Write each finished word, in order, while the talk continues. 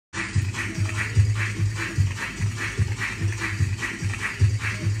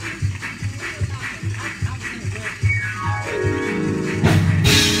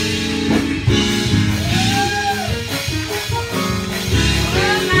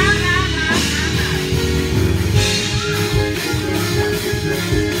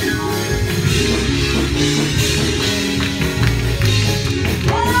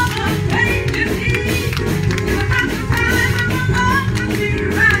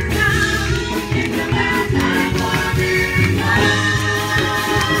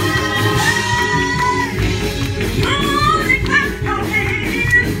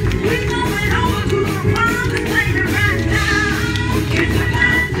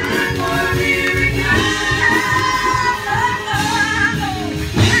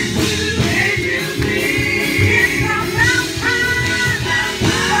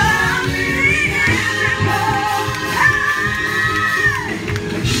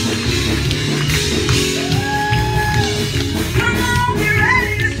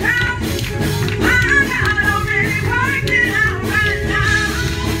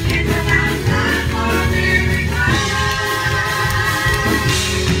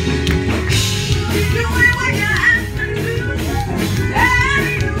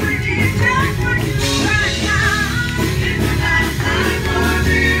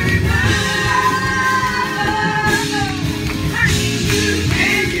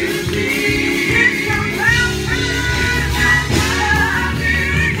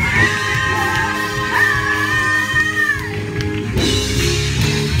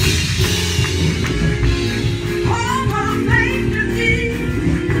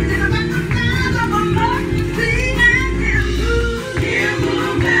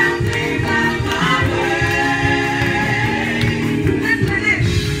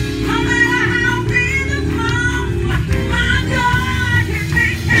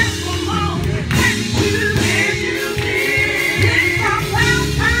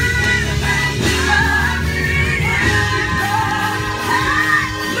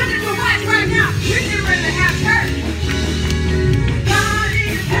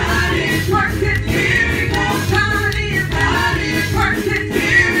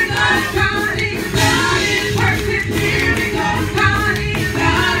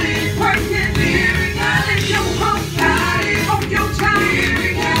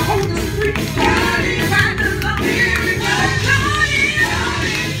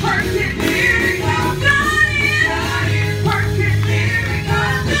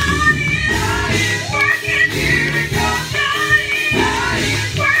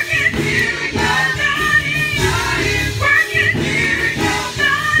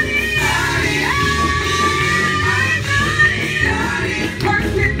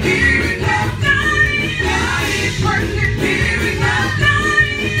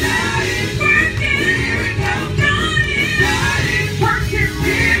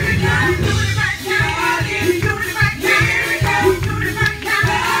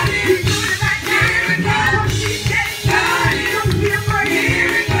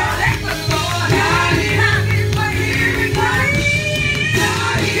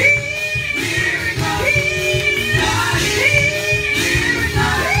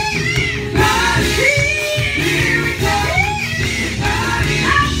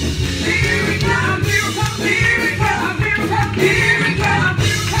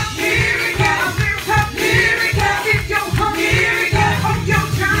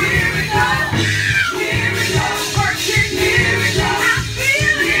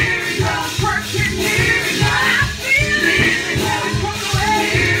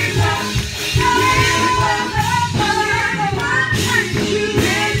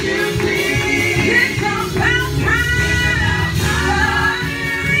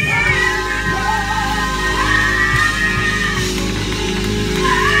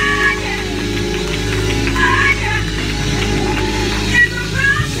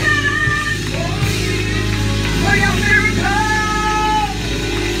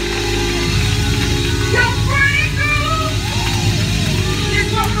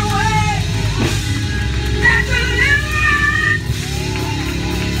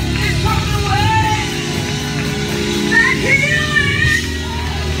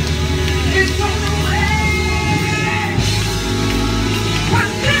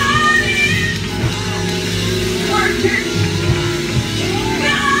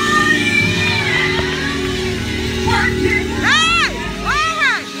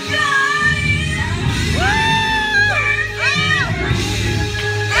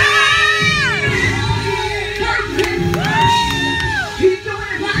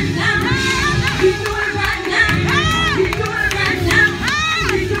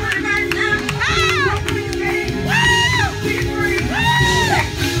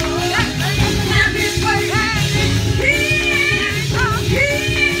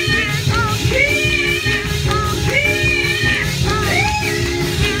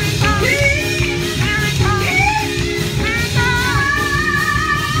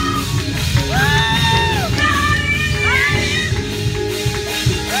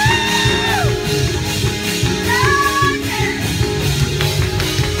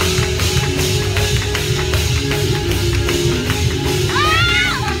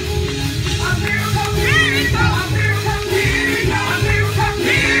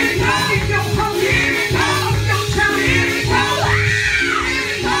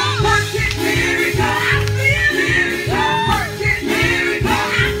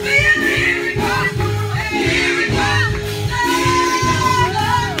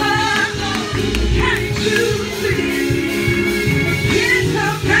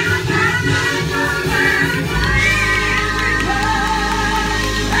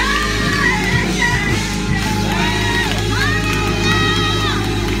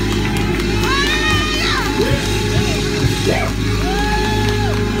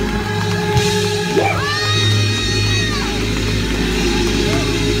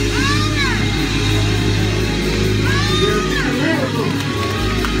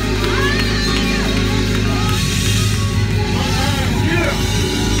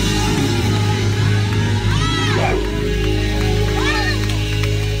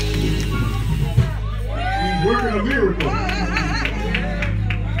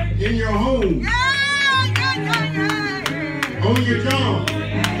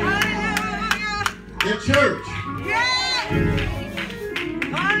at church,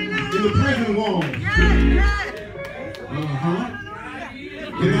 in the prison walls, in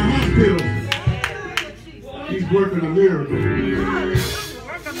the hospitals. He's working a miracle.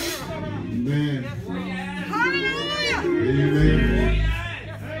 Amen. Amen.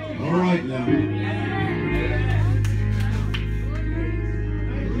 All right now. Amen.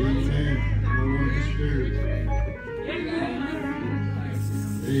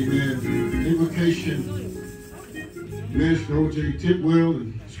 Amen. Invocation, Minister O.J. Tipwell,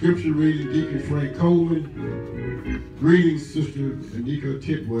 and scripture reading, Deacon Frank Coleman. Greetings, Sister Anika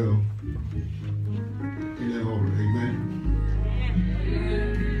Tipwell. In that order, amen.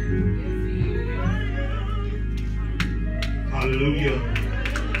 Hallelujah.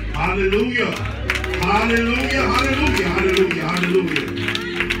 Hallelujah. Hallelujah. Hallelujah. Hallelujah. Hallelujah.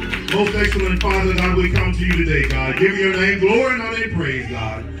 Most excellent Father, God, we come to you today, God. Give your name glory and honor and praise,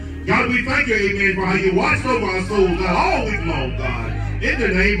 God. God, we thank you, amen, for how you watched over our souls, God, all week long, God. In the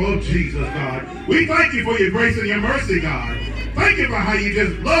name of Jesus, God. We thank you for your grace and your mercy, God. Thank you for how you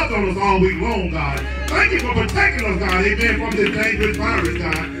just loved on us all week long, God. Thank you for protecting us, God, amen, from this dangerous virus,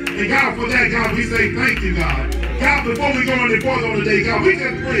 God. And God, for that, God, we say thank you, God. God, before we go any further on today, God, we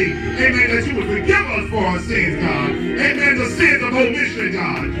just pray, amen, that you would forgive us for our sins, God. Amen, the sins of omission,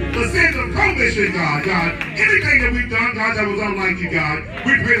 God. The sins of commission, God. God, anything that we've done, God, that was unlike you, God,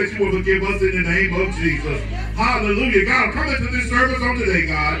 we pray that you will forgive us in the name of Jesus. Hallelujah. God, come into this service on today,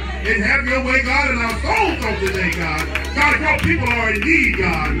 God, and have your way, God, in our souls on today, God. God, your people are in need,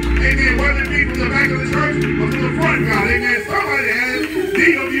 God. Amen, whether it be from the back of the church or from the front, God. Amen, somebody has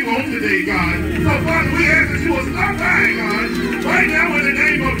need of you on today, God. So, Father, we ask that you will stop by, God, right now in the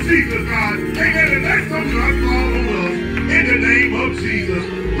name of Jesus, God. Amen, and that's something that's fall on us in the name of Jesus.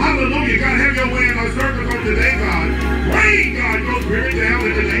 Hallelujah. God, have your way in our service on today, God. Rain, God, your spirit down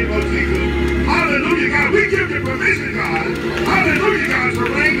in the name of Jesus. Hallelujah, God. We give you permission, God. Hallelujah, God, to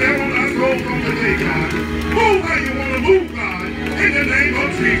rain down on our souls on today, God. Move how you want to move, God, in the name of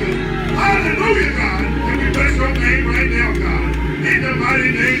Jesus. Hallelujah, God. And we bless your name right now, God. In the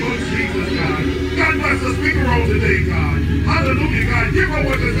mighty name of Jesus, God. God bless the speaker on today, God. Hallelujah, God. Give her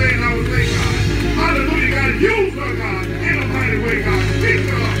what to say and I will say, God. Hallelujah, God. Use her, God, in a mighty way, God. Speak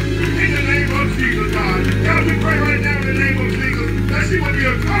to her in the name of Jesus, God. God, we pray right now in the name of Jesus that she would be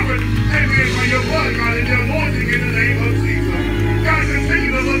covered, amen, by your blood, God, and the anointing in the name of Jesus. God,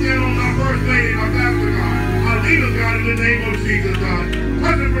 continue to look down on our first lady and our pastor, God. Our leaders, God, in the name of Jesus, God.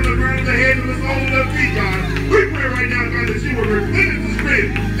 Touch them from the ground of the head to the sole of their feet, God. We pray right now, God, that you will replenish the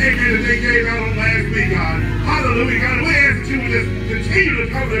strength, amen, that they gave out on last week, God. Hallelujah, God. We ask that you would just continue to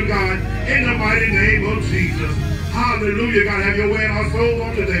cover them, God, in the mighty name of Jesus. Hallelujah, God. Have your way in our souls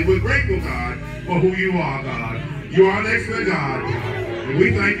on today. We're grateful, God, for who you are, God. You are an excellent God, God. And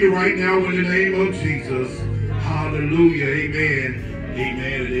we thank you right now in the name of Jesus. Hallelujah. Amen.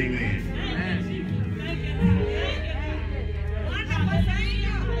 Amen and amen.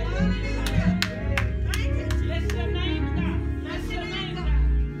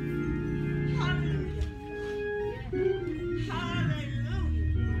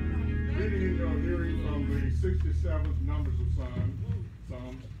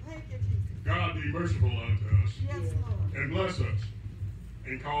 God be merciful unto us, and bless us,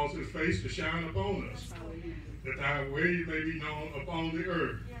 and cause his face to shine upon us, that thy way may be known upon the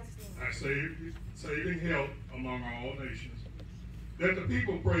earth, thy saving help among all nations. Let the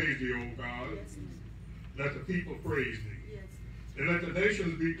people praise thee, O God. Let the people praise thee. And let the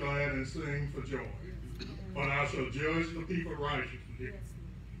nations be glad and sing for joy. For thou shalt judge the people righteously,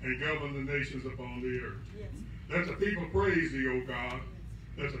 and govern the nations upon the earth. Let the people praise thee, O God.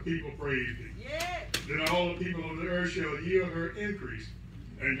 Let the people praise thee. Then all the people on the earth shall yield her increase.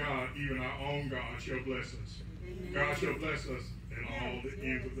 And God, even our own God, shall bless us. God shall bless us, and all the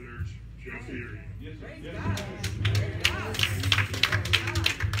ends of the earth shall fear him.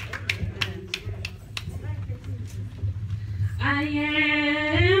 I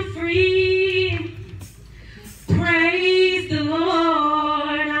am free. Praise the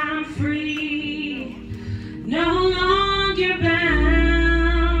Lord. I'm free. No longer bound.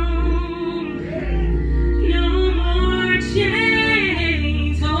 No more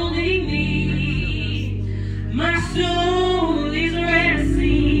chains holding me. My soul is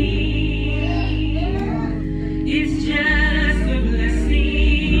resting. It's just a blessing.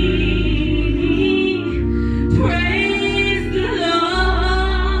 Praise the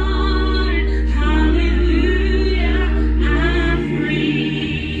Lord.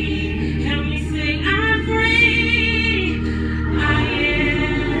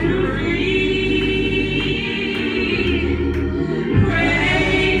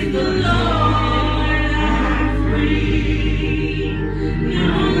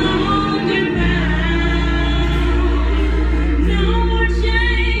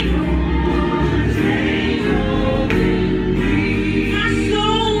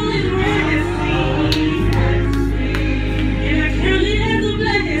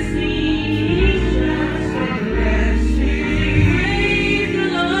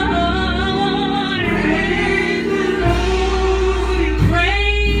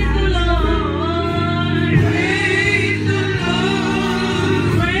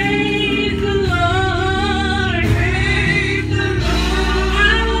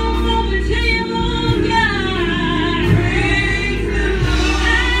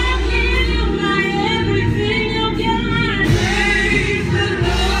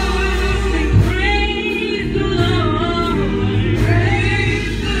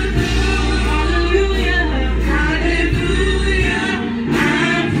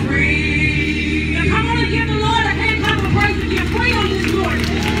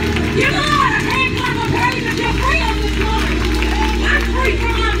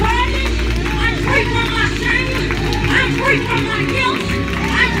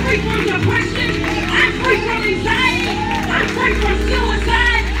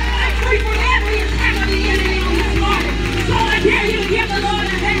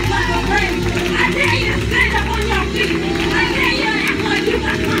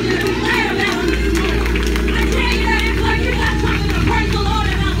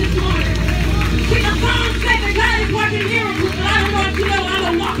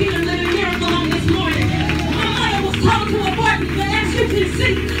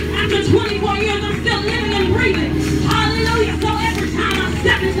 see. After 24 years, I'm still living and breathing. Hallelujah. So every time I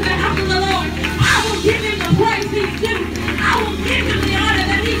step into the house of the Lord, I will give him the praise he's due. I will give him the honor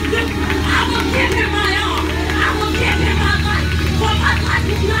that he's due. I will give him my all. I will give him my life. For my life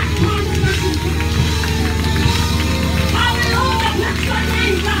is not controversial. Hallelujah. Bless your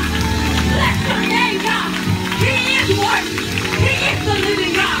name, God. Bless your name, God. He is worthy. He is the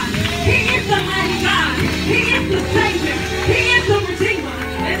living God. He is the mighty God. He is the Savior. He is the Redeemer.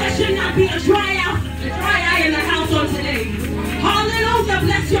 And there should not be a dry eye in the house on today. Hallelujah.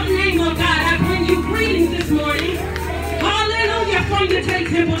 Bless your name, oh God. I bring you greetings this morning. Hallelujah. From the Tate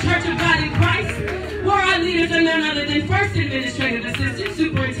Temple Church of God in Christ, where our leaders are none other than First Administrative Assistant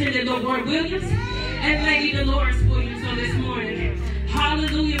Superintendent Lord Williams and Lady Dolores Williams on this morning.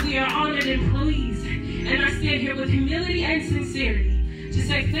 Hallelujah. We are honored and pleased. And I stand here with humility and sincerity to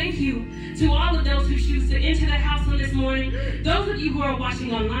say thank you to all of those who choose to enter the house on this morning, those of you who are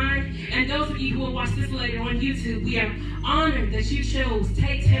watching online, and those of you who will watch this later on YouTube. We are honored that you chose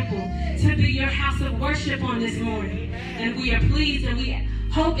Tate Temple to be your house of worship on this morning. And we are pleased and we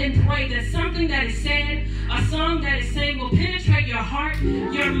hope and pray that something that is said, a song that is sang will penetrate your heart,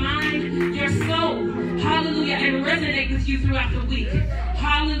 your mind, your soul. Hallelujah. And resonate with you throughout the week.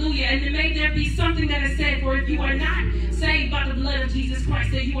 Hallelujah. And may there be something that is said, for if you are not saved by the blood of Jesus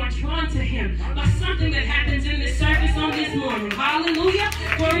Christ, that you are drawn to him by something that happens in this service on this morning. Hallelujah.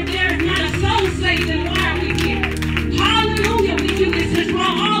 For if there is not a soul saved, then why are we here? Hallelujah. We do this to draw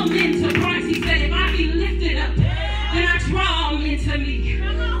all men to Christ. He said, if I be lifted up, then I draw all men to me.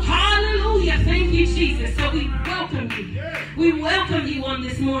 Hallelujah. Thank you, Jesus. So we welcome you. We welcome you on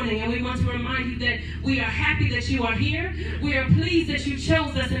this morning, and we want to remind you that we are happy that you are here. We are pleased that you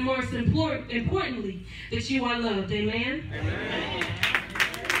chose us, and most importantly, that you are loved. Amen?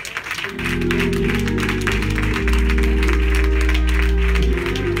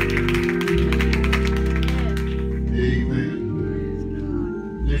 Amen.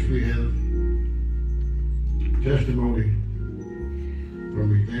 Amen. Next we have testimony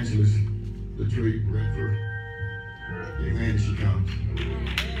from Evangelist Tate Redford. Amen. She comes.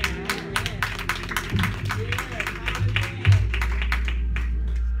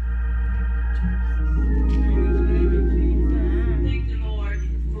 Thank the Lord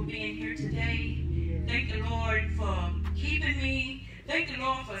for being here today. Thank the Lord for keeping me. Thank the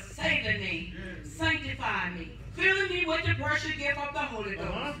Lord for saving me, sanctifying me, filling me with the precious gift of the Holy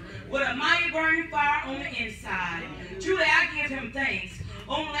Ghost, with a mighty burning fire on the inside. Truly, I give him thanks.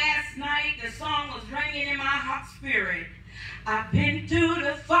 On last night, the song was ringing in my hot spirit. I've been through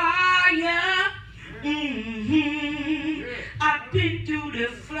the fire. I've been through the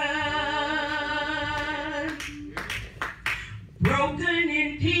flood. Broken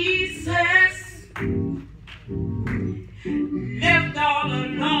in pieces. Left all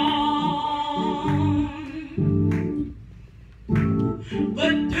alone.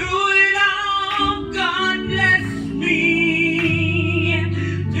 But through it all, God blessed me.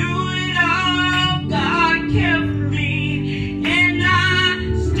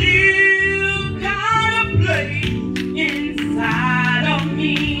 Inside of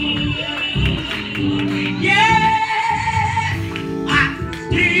me.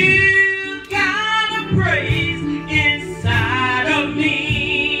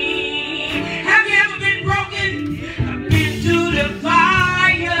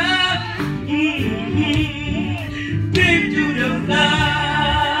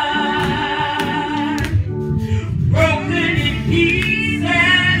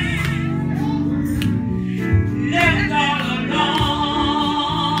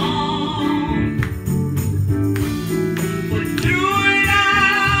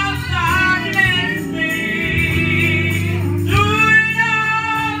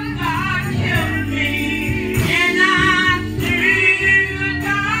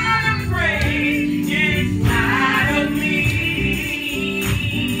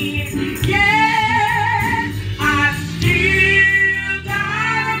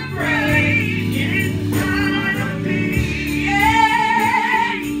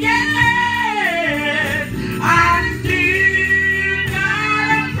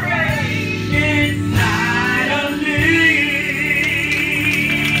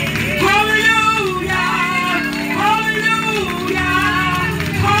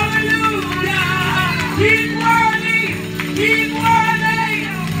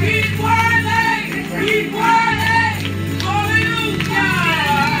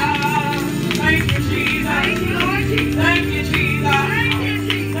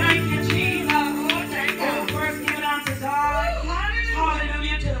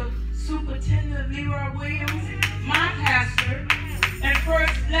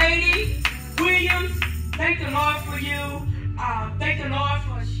 Thank the Lord for you. Thank the Lord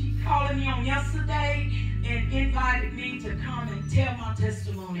for she calling me on yesterday and invited me to come and tell my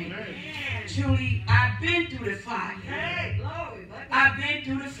testimony. Truly, I've been through the fire. I've been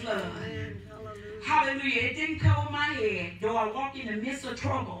through the flood. Hallelujah. It didn't cover my head. Though I walk in the midst of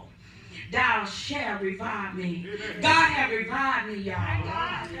trouble, thou shalt revive me. God have revived me,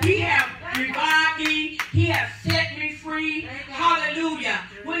 y'all. He have revived me. He have set me free. Hallelujah.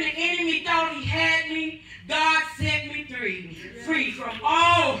 When the enemy thought he had me, God set me free from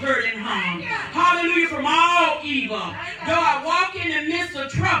all hurt and harm. Hallelujah, from all evil. Though I walk in the midst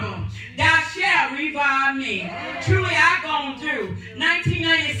of trouble, thou shalt revive me. Truly, I've gone through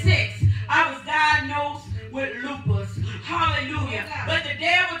 1996. I was diagnosed with lupus. Hallelujah. But the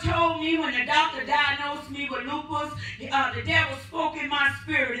devil told me when the doctor diagnosed me with lupus, the devil spoke in my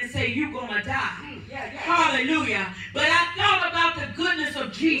spirit and said, you're going to die. Hallelujah. But I thought about the goodness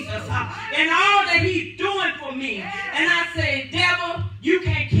of Jesus and all that he's doing for me. And I said, devil, you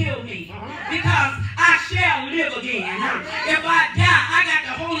can't kill me because I shall live again. If I die, I got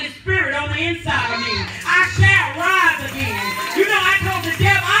the Holy Spirit on the inside of me. I shall rise again. You know, I told the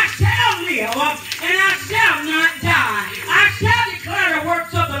devil, I shall live and I shall not die. I shall declare the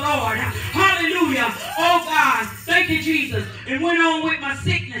works of the Lord. Hallelujah. Oh God, thank you, Jesus. And went on with my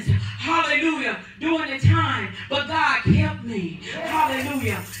sickness. Hallelujah. During the time. But God kept me.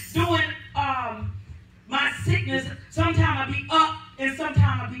 Hallelujah. During my sickness, sometimes I be up and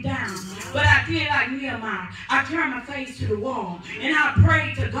sometimes I be down. But I did like Nehemiah. I turned my face to the wall and I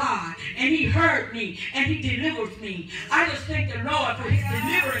prayed to God and he heard me and he delivered me. I just thank the Lord for his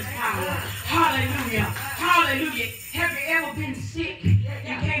deliverance power. Hallelujah. Hallelujah. Have you ever been sick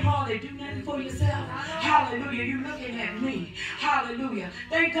and can't hardly do nothing for yourself? Hallelujah. You're looking at me. Hallelujah.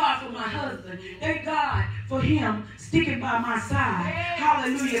 Thank God for my husband. Thank God for him sticking by my side.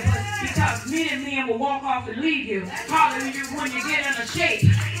 Hallelujah. But because many men will walk off and leave you. Hallelujah. When you get in a shape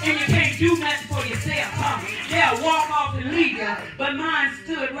and you can't do nothing for yourself, they'll walk off and leave you. But mine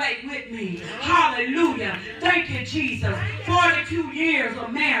stood right with me. Hallelujah. Thank you, Jesus. 42 years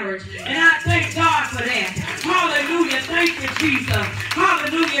of marriage. And I thank God for that. Hallelujah. Thank you, Jesus.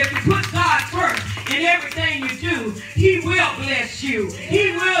 Hallelujah. If you put God first in everything you do, he will bless you.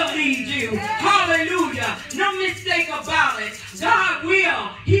 He will lead you. Hallelujah. No mistake about it. God will.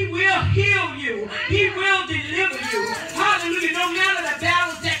 He will heal you. He will deliver you. Hallelujah. No matter the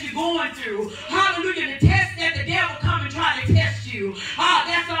battles that you're going through. Hallelujah. The test that the devil come and try to test you.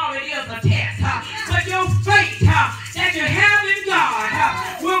 That's all it is, a test. But your faith that you have in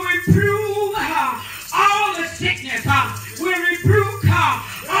God will reprove all the sickness. Will reprove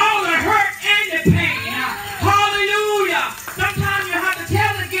all the hurt and the pain. Hallelujah. Sometimes you have to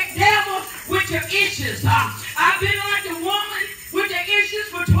tell the devil with your issues. I've been like the woman with the issues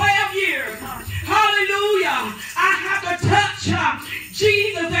for 12 years. Hallelujah. I have to touch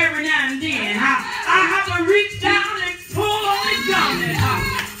Jesus every now and then. I have to reach down and pull on his garment.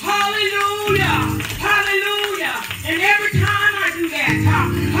 Hallelujah. Hallelujah. And every time I do that,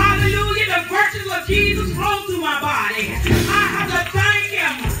 hallelujah, the virtues of Jesus flow through my body. I have to thank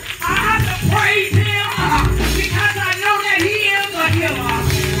him. I have to praise him because I know that he is a healer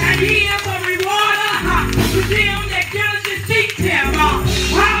and he is a rewarder to them that diligently seek him.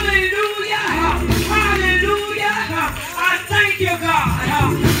 Hallelujah. Hallelujah. I thank you, God.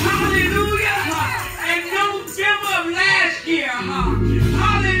 Hallelujah. And November of last year,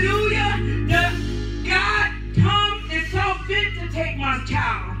 hallelujah, God come and saw fit to take my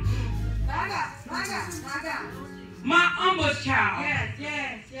child. My umble's child.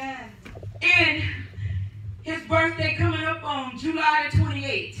 Yes. And his birthday coming up on July the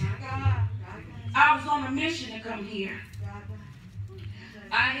 28th. I was on a mission to come here.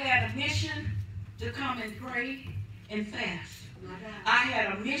 I had a mission to come and pray and fast. I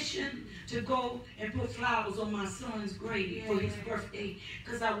had a mission to go and put flowers on my son's grave for his birthday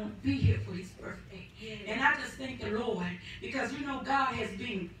because I won't be here for his birthday. And I just thank the Lord because, you know, God has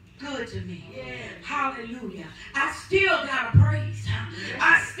been good to me. Hallelujah. I still got to praise.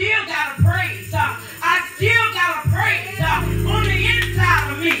 I still got to praise. I still got to praise on the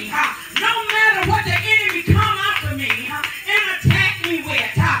inside of me. No matter what the enemy come after me and attack me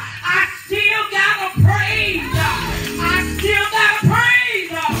with, I still got to praise. I still got to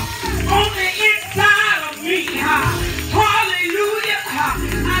praise on the inside of me. Hallelujah.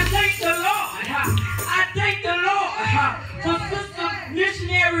 I thank the Lord. I thank the Lord for Sister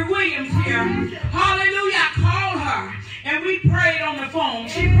Missionary Williams here. Hallelujah. I called her and we prayed on the phone.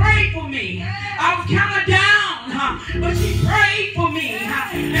 She prayed for me. I was kind of down, but she prayed for me.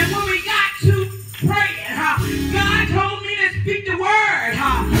 And when we got to praying, God told me to speak the word.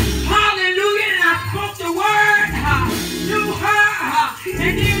 Hallelujah. And I spoke the word.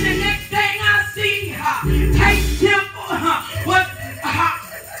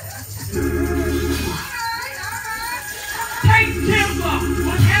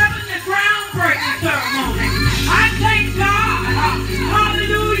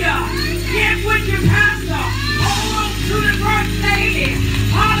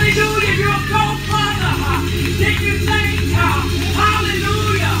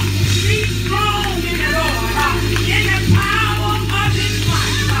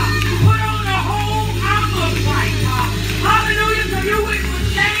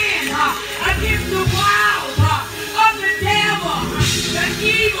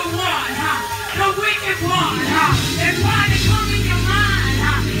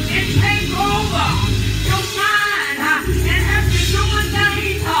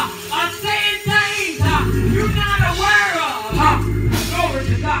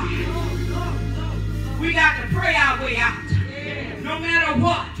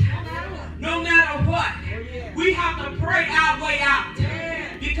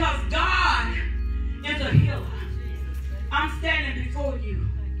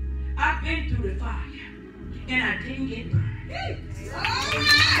 I've been through the fire, and I didn't get burned.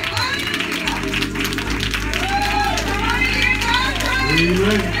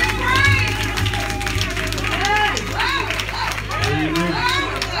 Amen.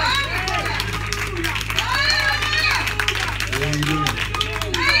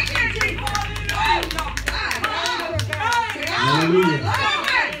 Hallelujah.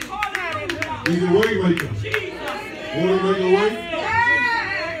 He's a way maker. Want to make a way?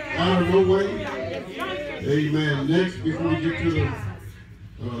 Out of no way. Amen. Next, before we get to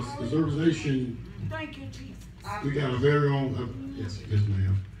the servization, we got a very own, yes,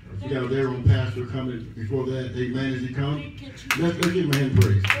 ma'am. We got a very own pastor coming before that. Amen. As he comes, let's give him a hand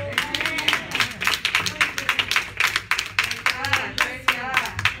praise.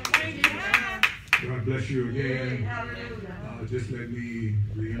 God bless you again. Just let me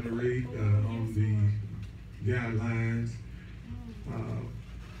reiterate on the guidelines.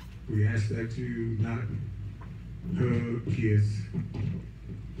 We ask that you not hug kids.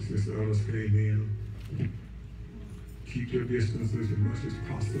 Since the others came in, keep your distances as much as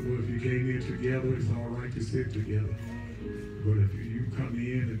possible. If you came in together, it's all right to sit together. But if you come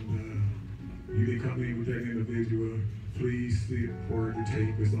in and you didn't come in with that individual, please sit where the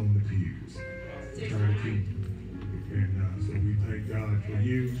tape is on the pews. Try to keep. And so we thank God for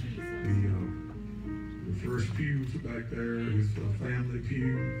you. The first pews back there is a family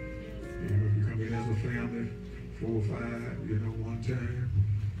pew. You know, if you come in as a family, 4 or 5, one time,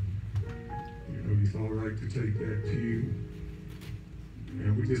 it's all right to take that pew.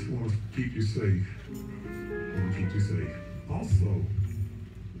 And we just want to keep you safe. Also,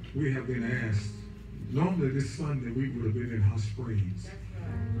 we have been asked, normally this Sunday we would have been in Hot Springs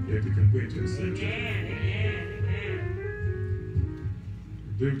at the convention center.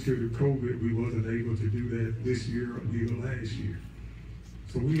 Due to the COVID, we wasn't able to do that this year or either last year.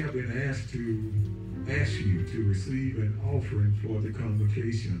 So we have been asked to ask you to receive an offering for the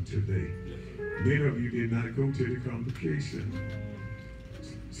convocation today. Many of you did not go to the convocation.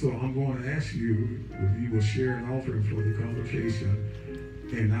 So I'm going to ask you if you will share an offering for the convocation,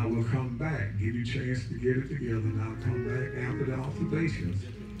 and I will come back, give you a chance to get it together, and I'll come back after the observations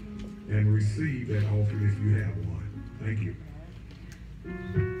and receive that offering if you have one. Thank you.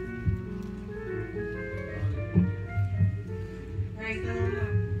 Praise the Lord.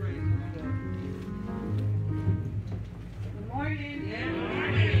 Good morning. Good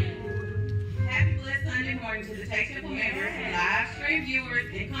morning. Happy blessed Sunday morning to the Tate members, live stream viewers,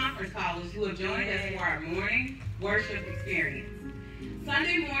 and conference callers who have joined us for our morning worship experience.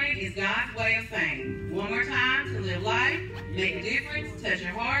 Sunday morning is God's way of saying, one more time, to live life, make a difference, touch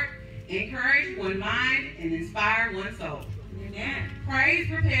your heart, encourage one mind, and inspire one soul. Amen. Praise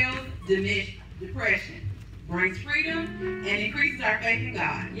repels depression, brings freedom, and increases our faith in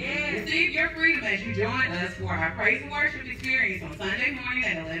God. Yes. Receive your freedom as you join us for our praise and worship experience on Sunday morning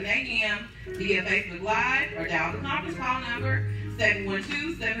at 11 a.m. via Facebook Live or dial the conference call number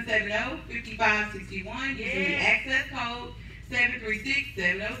 712-770-5561 using the access code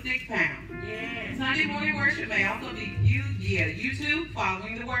 736-706#. Yes. Sunday morning worship may also be viewed via YouTube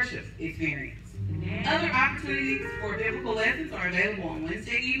following the worship experience. Yes. Other opportunities for biblical lessons are available on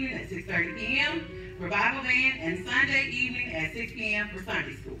Wednesday evening at 6:30 p.m. for Bible band and Sunday evening at 6 p.m. for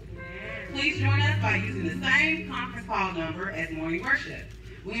Sunday school. Yes. Please join us by using the same conference call number as morning worship.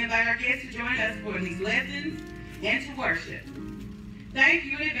 We invite our guests to join us for these lessons and to worship. Thank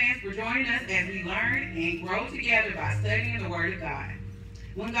you in advance for joining us as we learn and grow together by studying the Word of God.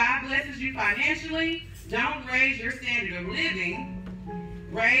 When God blesses you financially, don't raise your standard of living,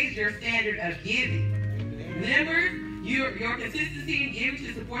 raise your standard of giving. Members, your consistency in giving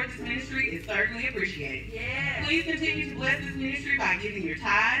to support this ministry is certainly appreciated. Yes. Please continue to bless this ministry by giving your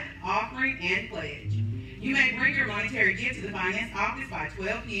tithe, offering, and pledge. You may bring your monetary gift to the finance office by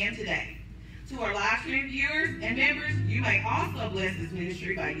 12 p.m. today. To our live stream viewers and members, you may also bless this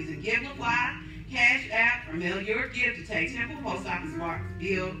ministry by using Give Apply, Cash App, or mail your gift to Tate Temple, Post Office Box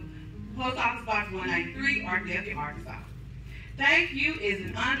 193, Arkadelphia, Arkansas. Thank you is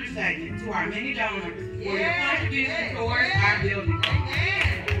an understatement to our many donors for your contribution towards our building.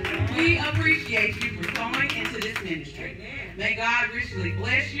 We appreciate you for sowing into this ministry. May God richly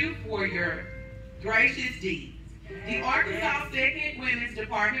bless you for your gracious deeds. The Arkansas 2nd Women's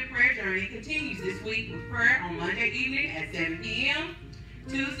Department Prayer Journey continues this week with prayer on Monday evening at 7 p.m.,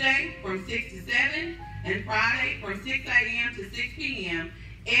 Tuesday from 6 to 7, and Friday from 6 a.m. to 6 p.m.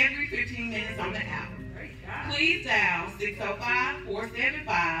 every 15 minutes on the hour. Please dial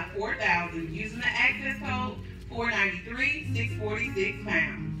 605-475-4000 using the access code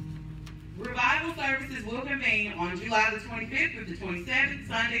 493-646#. Revival services will convene on July the 25th through the 27th,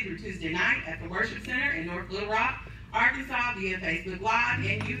 Sunday through Tuesday night at the Worship Center in North Little Rock, Arkansas via Facebook Live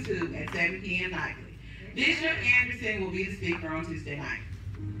and YouTube at 7 p.m. nightly. Bishop Anderson will be the speaker on Tuesday night.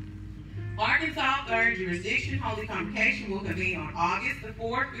 Arkansas 3rd Jurisdiction Holy Convocation will convene on August the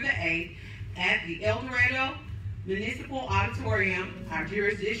 4th through the 8th at the El Dorado Municipal Auditorium. Our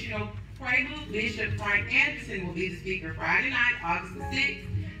jurisdictional prelude, Bishop Frank Anderson, will be the speaker Friday night, August the 6th.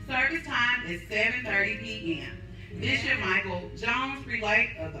 Service time is 7:30 p.m. Bishop Michael Jones,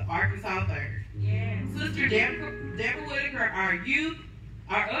 prelate of the Arkansas 3rd. Yes. Sister Deborah Whitaker,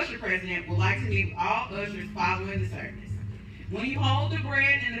 our usher president, would like to meet with all ushers following the service. When you hold the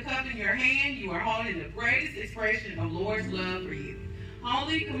bread and the cup in your hand, you are holding the greatest expression of Lord's love for you.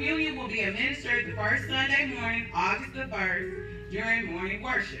 Holy Communion will be administered the first Sunday morning, August the 1st, during morning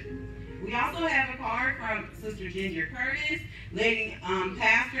worship. We also have a card from Sister Ginger Curtis, leading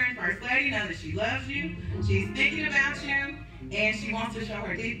pastor and first lady. Know that she loves you, she's thinking about you, and she wants to show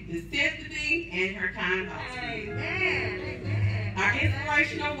her deep sympathy and her kind thoughts for you. Amen. Our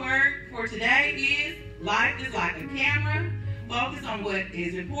inspirational word for today is, life is like a camera. Focus on what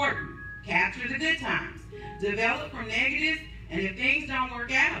is important. Capture the good times. Develop from negatives, and if things don't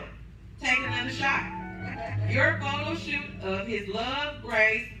work out, take another shot. Your photo shoot of His love,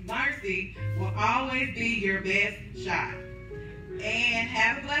 grace, mercy will always be your best shot. And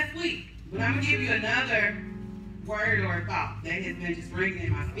have a blessed week. But I'm going to give you another word or thought that has been just ringing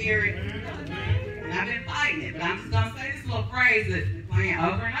in my spirit. And I've been fighting it, but I'm just going to say this little phrase that's been playing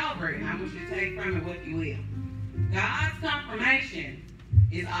over and over, and I want you to take from it what you will. God's confirmation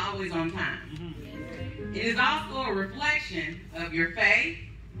is always on time. It is also a reflection of your faith,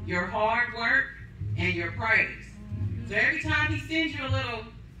 your hard work, and your praise. So every time He sends you a little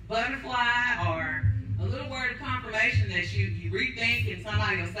butterfly or a little word of confirmation that you rethink and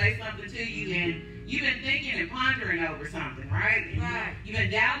somebody will say something to you, and you've been thinking and pondering over something, right? And right. You've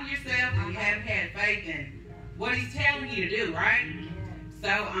been doubting yourself and you haven't had faith in what He's telling you to do, right? So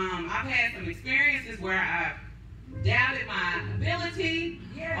I've had some experiences where I've doubted my ability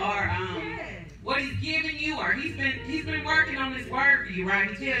or what He's given you, or He's been working on this word for you, right?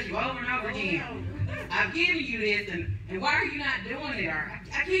 He tells you over and over again, I've given you this, and why are you not doing it? Or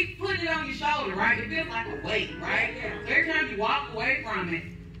I keep putting it on your shoulder, right? It feels like a weight, right? So every time you walk away from it,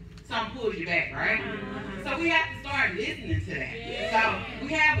 something pulls you back, right? So we have to start listening to that. So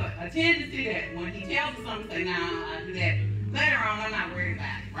we have a tendency that when He tells us something, say, no, I'll do that later on, I'm not worried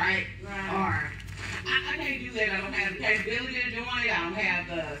about it, right? Or I can't do that. I don't have the capability of doing it. I don't have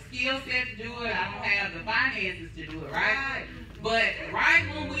the skill set to do it. I don't have the finances to do it, right? But right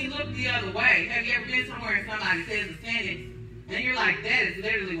when we look the other way, have you ever been somewhere and somebody says a sentence and you're like, that is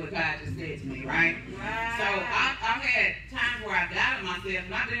literally what God just said to me, right? So I've had times where I've doubted myself,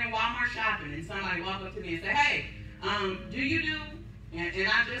 and I've been in Walmart shopping and somebody walk up to me and say, hey, do you do? And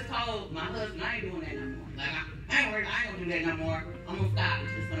I just told my husband, I ain't doing that no more. Like, I ain't gonna do that no more. I'm gonna stop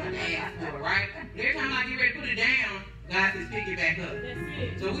until somebody asks for it, right? But every time I get ready to put it down, God says pick it back up.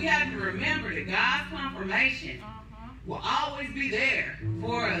 So we have to remember that God's confirmation will always be there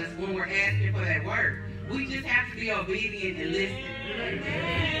for us when we're asking for that word. We just have to be obedient and listen.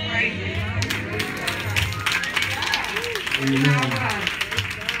 Praise Him.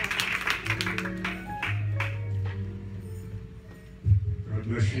 God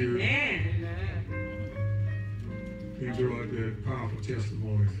bless you. Enjoyed that powerful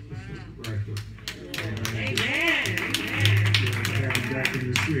testimony, Sister Bradford. Amen. Good to have you back in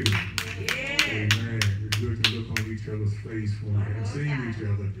the city. Amen. It's good to look on each other's face when we haven't seen each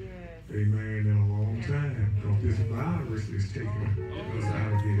other. Amen. In a long time. Because this virus is taking us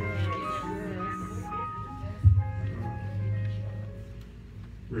out of here.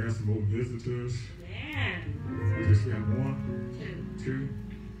 We have some more visitors. We just got one, two.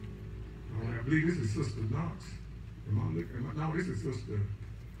 I believe this is Sister Knox. No, this is Sister.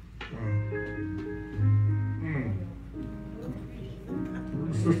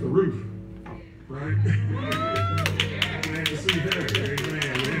 Sister Ruth, right? Glad to see her. Amen. We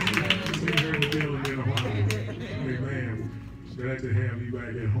haven't seen her in the building in a while. Amen. Glad to have you back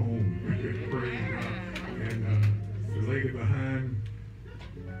at home. Praise God. And the lady behind.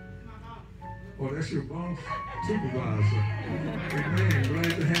 Oh, that's your boss, supervisor. Amen.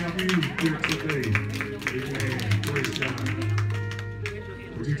 Glad to have you here today. Amen. Praise God.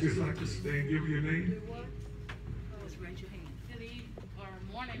 Would you just like to stay and give your name? Good evening or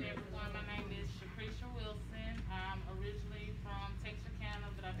morning, everyone. My name is Shaprisha Wilson. I'm originally from Texarkana,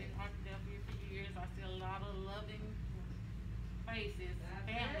 but I've been in Philadelphia for years. I see a lot of loving faces,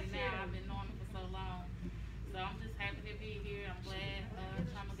 family now. I've been knowing them for so long. So I'm just happy to be here. I'm glad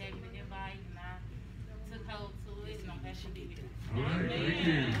Chama gave me the invite. All right, thank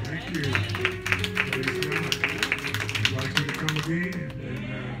you. Thank you. Praise God. I'd like you to come again.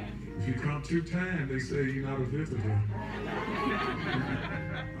 And if you come 2 times, they say you're not a visitor.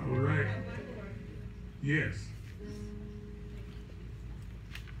 All right. Yes.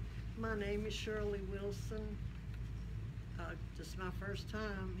 My name is Shirley Wilson. This is my first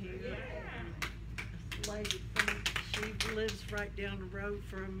time here. This lady, she lives right down the road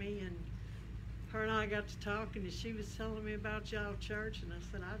from me, and her and I got to talking, and she was telling me about y'all church, and I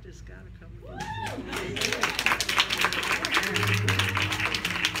said, I just got to come again.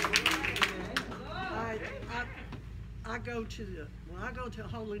 I go to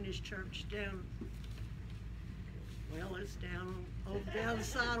Holiness Church down, well, it's down over the other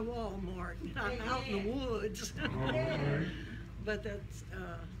side of Walmart, out in the woods. But that's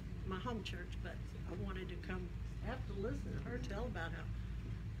my home church, but I wanted to come, have to listen to her tell about how,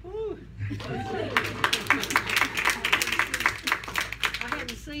 whew. I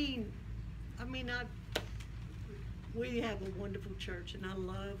hadn't seen, we have a wonderful church, and I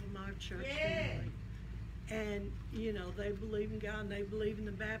love my church family. And, you know, they believe in God, and they believe in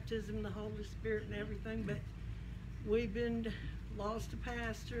the baptism, the Holy Spirit, and everything, but we've been lost a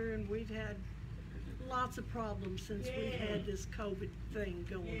pastor, and we've had lots of problems since we had this COVID thing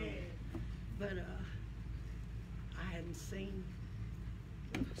going on. But I hadn't seen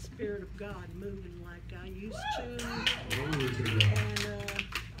the Spirit of God moving like I used to. And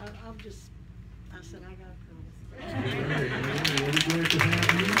I said, I got to come. We're glad to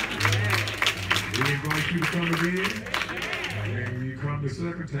have you. We invite you to come again. And when you come the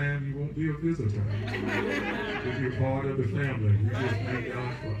second time, you won't be a visitor. You'll be a part of the family. We just thank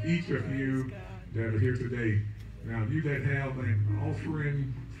God for each of you that are here today. Now, you that have an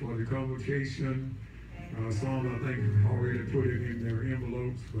offering for the convocation, some I think already put it in their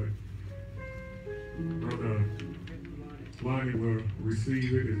envelopes, but Brother Lonnie will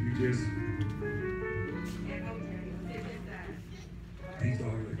receive it if you just. He's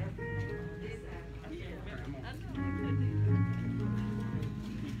already.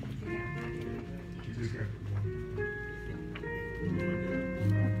 You just got to.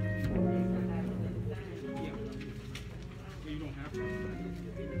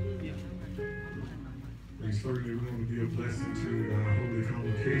 We certainly want to be a blessing to our holy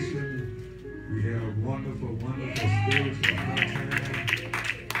convocation. We had a wonderful, wonderful spiritual time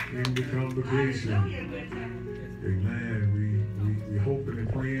in the convocation. Amen. We hoping and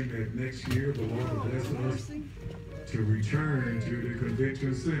praying that next year the Lord will bless us to return to the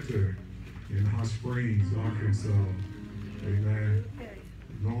convention center in Hot Springs, Arkansas. Amen.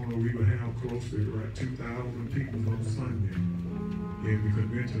 Normally we would have close to right 2,000 people on Sunday in the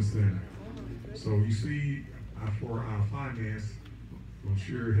convention center. So you see, for our finance, I'm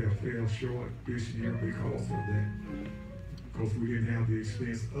sure have fell short this year because of that. Because we didn't have the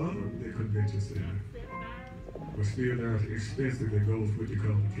expense of the convention center. But still there's expense that goes with the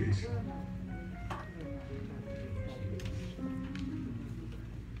convocation.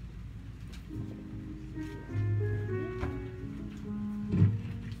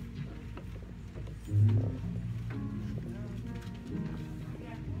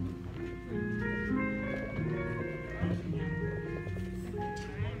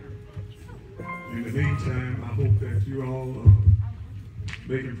 In the meantime, I hope that you all are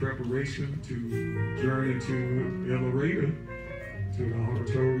making preparation to journey to El Dorado, to the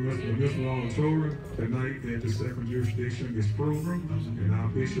auditorium, the municipal auditorium tonight at the second jurisdiction this program, and our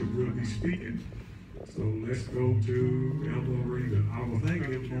bishop will be speaking. So let's go to El Dorado. I was thinking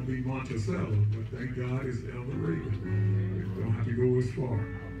it was going to be Monticello, but thank God it's El Dorado. You don't have to go as far.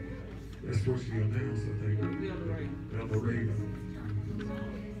 That's what she announced, I think. El Dorado.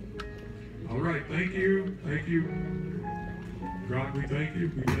 All right, thank you. Thank you. God, we thank you.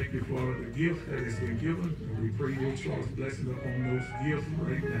 We thank you for the gift that has been given. And we pray your choice blessing upon those gifts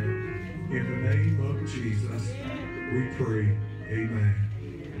right now. In the name of Jesus, we pray. Amen.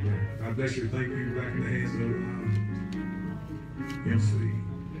 Amen. God bless you. Thank you. Back in the hands of MC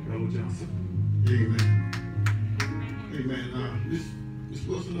Ella Johnson. Amen. Amen. Miss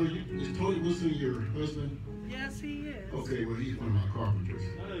Wilson, is Tony Wilson your husband? Yes, he is. Okay, well, he's one of my carpenters.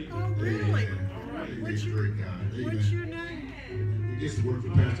 Oh, really? Amen. He's a great guy. Amen. What's your name? He used to work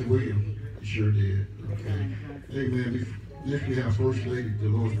for Pastor William. He sure did. Okay. Amen. Next we have First Lady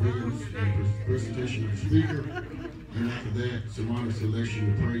Dolores Williams and presentation of the speaker. And after that, Samana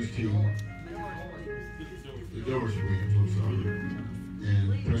selection, the praise team. Doris Williams, I'm sorry.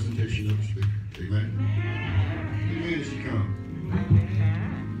 And presentation of the speaker. Amen. Amen as you come.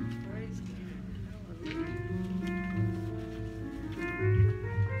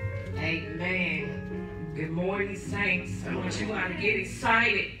 Amen. Good morning, saints. somebody get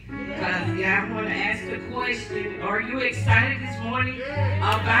excited because y'all want to ask the question, are you excited this morning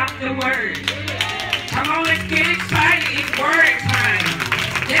about the word? Come on, let's get excited. It's word time.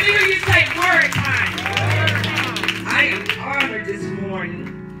 Let me hear you say word time. I am honored this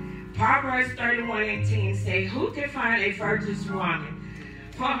morning. Proverbs 31:18 say, who can find a virtuous woman?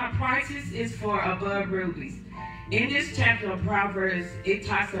 For her prices is for above rubies. In this chapter of Proverbs, it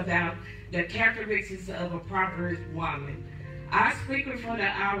talks about the characteristics of a proper woman. Our speaker for the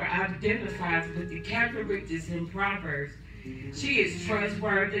hour identifies with the characteristics in Proverbs. She is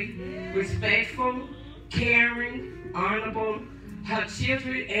trustworthy, respectful, caring, honorable. Her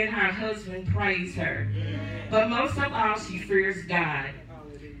children and her husband praise her. But most of all, she fears God.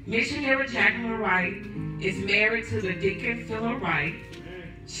 Missionary Jacqueline Wright is married to the Deacon Philip Wright.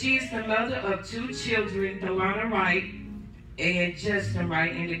 She is the mother of 2 children, Delana Wright and Justin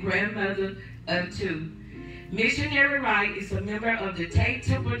Wright, and the grandmother of 2. Missionary Wright is a member of the Tate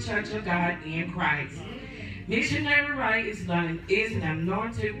Temple Church of God in Christ. Missionary Wright is an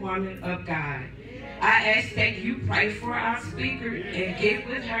anointed woman of God. I ask that you pray for our speaker and get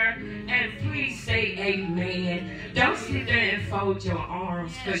with her, and please say amen. Don't sit there and fold your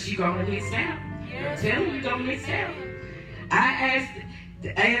arms because you're going to miss out. I'm telling you, you're going to miss out.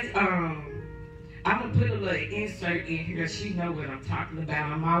 I'm going to put a little insert in here. She know what I'm talking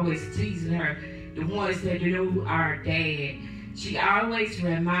about. I'm always teasing her, the ones that knew our dad. She always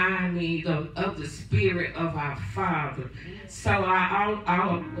remind me of the spirit of our Father. So I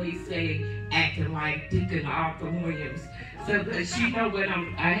always say, acting like Deacon Arthur Williams. So she know what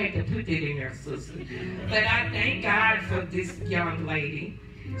I had to put that in there, sister. But I thank God for this young lady.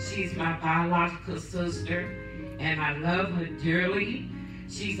 She's my biological sister, and I love her dearly.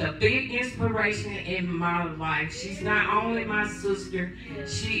 She's a big inspiration in my life. She's not only my sister,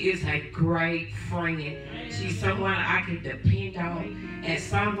 she is a great friend. She's someone I can depend on and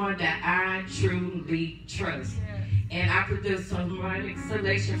someone that I truly trust. And I produce some harmonic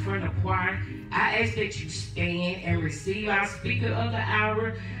selection from the choir. I ask that you stand and receive our speaker of the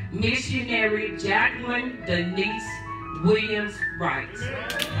hour, Missionary Jacqueline Denise Williams Wright.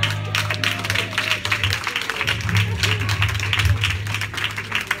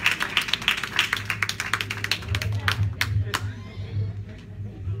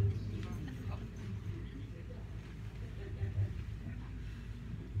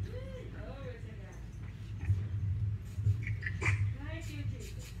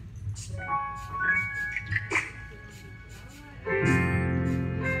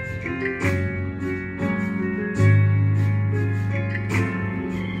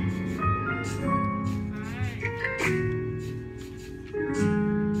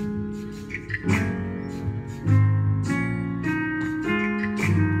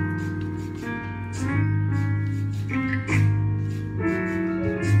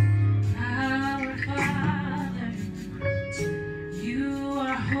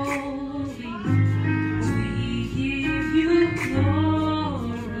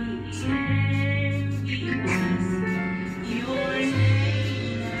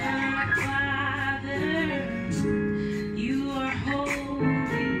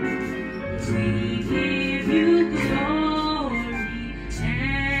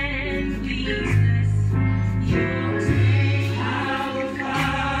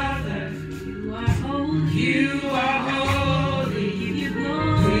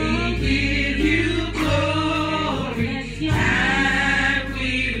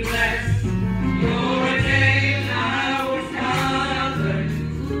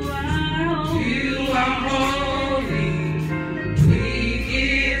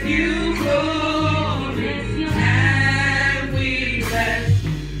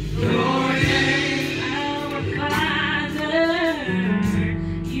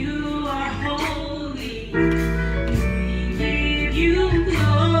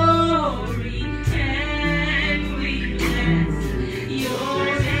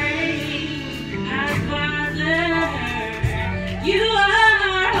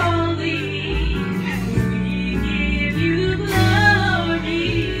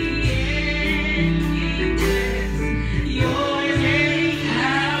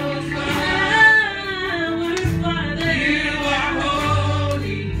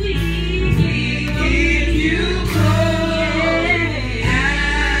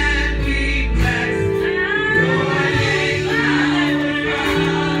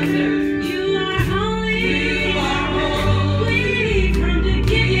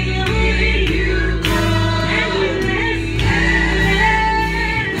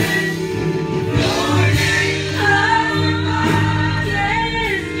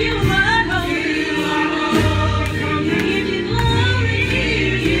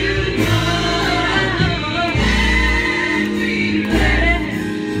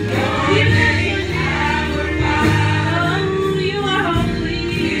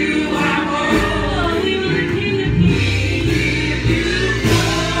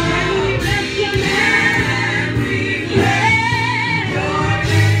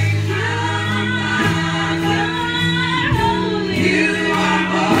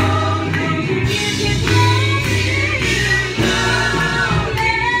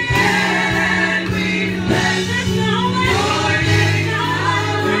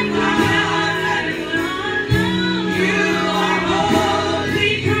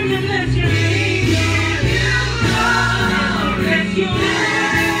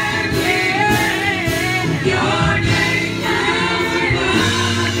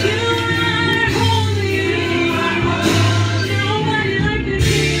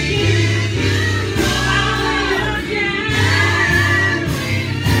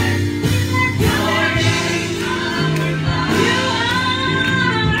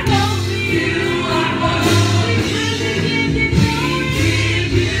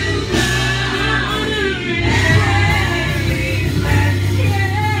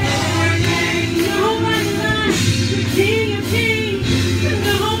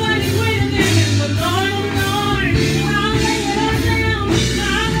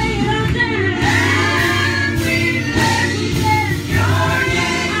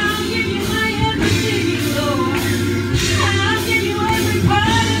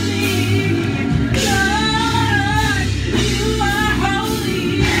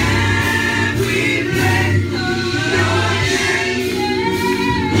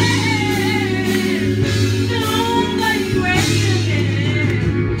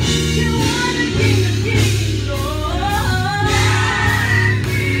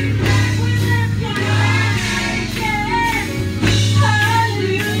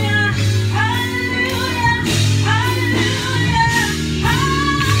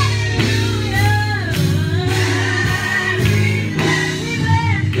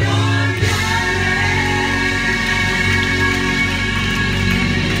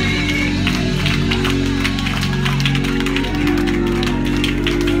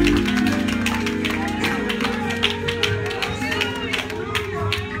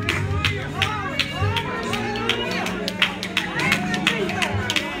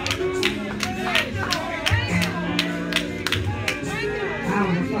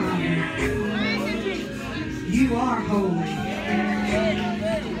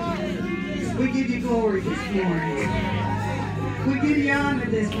 morning. We give you honor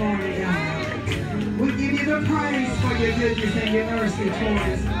this morning, God. We give you the praise for your goodness and your mercy toward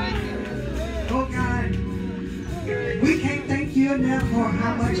us. Oh, God, we can't thank you enough for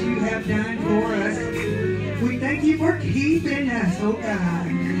how much you have done for us. We thank you for keeping us, oh, God.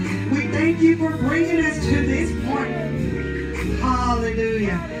 We thank you for bringing us to this point.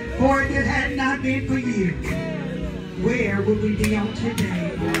 Hallelujah. For if it had not been for you, where would we be on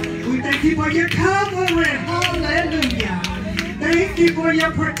today? We thank you for your covering. Hallelujah. Thank you for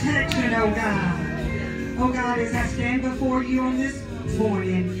your protection, oh God. Oh God, as I stand before you on this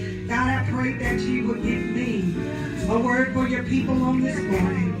morning, God, I pray that you would give me a word for your people on this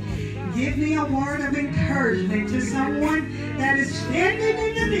morning. Give me a word of encouragement to someone that is standing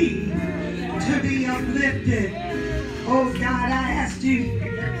in the need to be uplifted. Oh God, I ask you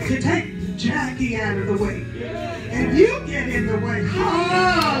to take Jackie out of the way. And you get in the way.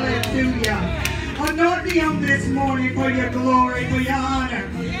 Hallelujah. Anoint me on this morning for your glory, for your honor.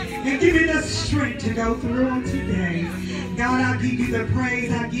 And give me the strength to go through on today. God, I'll give you the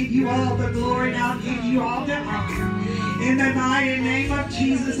praise. I'll give you all the glory. And I'll give you all the honor. In the mighty name of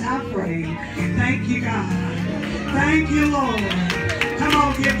Jesus, I pray. Thank you, God. Thank you, Lord. Come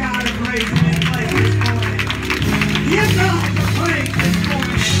on, give God a praise in this place this morning. Give God the praise this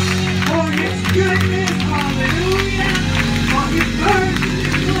morning for his goodness. Hallelujah. For his mercy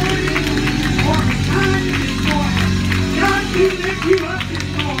this morning. For his kindness this morning. God, we lift you up this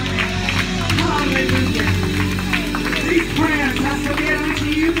morning. Hallelujah. These prayers I submit unto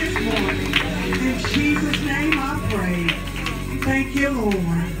you this morning. In Jesus' name I pray. Thank you,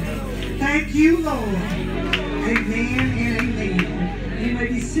 Lord. Thank you, Lord. Amen and amen. You may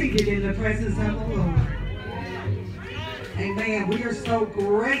be seated in the presence of the Lord. Amen. We are so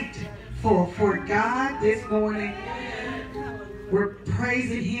grateful for God this morning. We're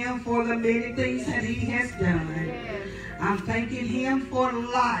praising him for the many things that he has done. I'm thanking him for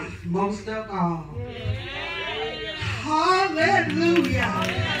life most of all. Hallelujah.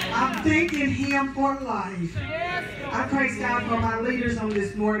 I'm thanking him for life. I praise God for my leaders on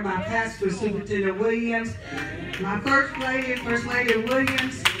this morning, my pastor, Superintendent Williams, my First Lady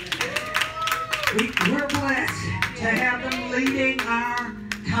Williams. We're blessed to have them leading our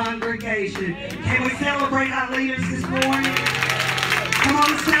congregation. Can we celebrate our leaders this morning? Come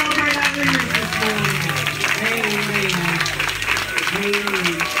on, celebrate our leaders this morning. Amen.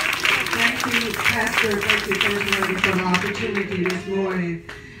 Amen. Thank you, Pastor. Thank you, First Lady, for the opportunity this morning.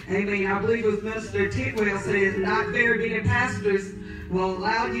 Amen. I believe it was Minister Tidwell says not very many pastors will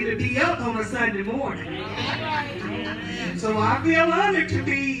allow you to be up on a Sunday morning. So I feel honored to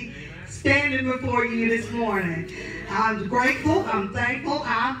be standing before you this morning. I'm grateful, I'm thankful,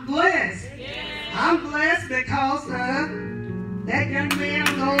 I'm blessed. I'm blessed because of that young man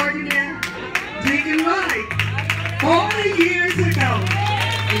on the organ there, Deacon Wright, 40 years ago,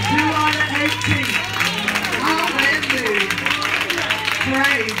 in July 18th. Hallelujah.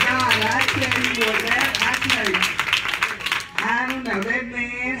 Praise God. I tell you what, I don't know, that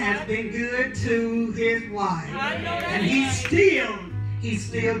man has been good to his wife. And he's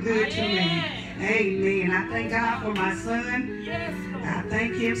still good to me. Amen. I thank God for my son. I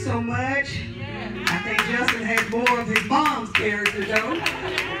thank him so much. I think Justin has more of his mom's character, though.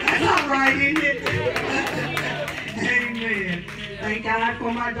 That's all right, isn't it? Amen. Thank God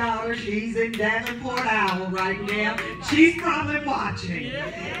for my daughter. She's in Davenport, Iowa right now. She's probably watching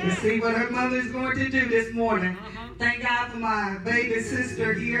to see what her mother's going to do this morning. Thank God for my baby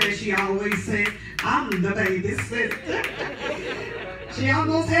sister here, as she always says, I'm the baby sister. She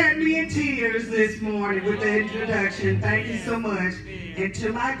almost had me in tears this morning with the introduction. Thank you so much. And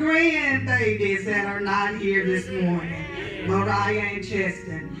to my grandbabies that are not here this morning, Mariah and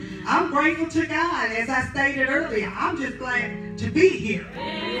Cheston. I'm grateful to God, as I stated earlier. I'm just glad to be here.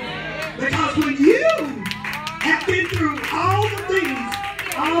 Because when you have been through all the things,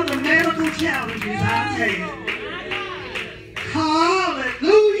 all the medical challenges I've had,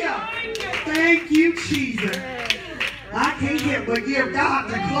 hallelujah, thank you, Jesus. I can't help but give God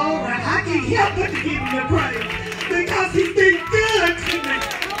the glory. I can't help but give him the praise because he's been good to me.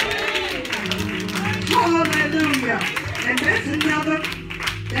 Hallelujah. And that's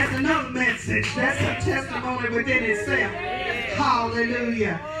another message. That's a testimony within itself.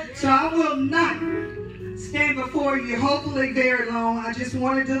 Hallelujah. So I will not stand before you hopefully very long. I just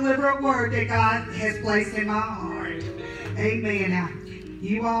want to deliver a word that God has placed in my heart. Amen. Now,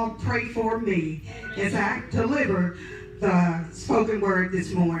 you all pray for me as I deliver the spoken word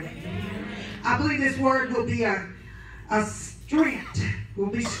this morning. I believe this word will be a strength, will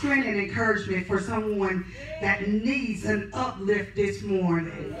be strength and encouragement for someone that needs an uplift this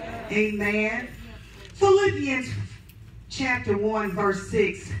morning. Amen. Philippians chapter 1, verse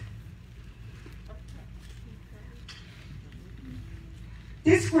 6.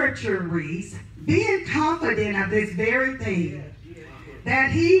 This scripture reads, being confident of this very thing, that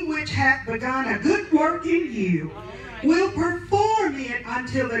he which hath begun a good work in you will perform it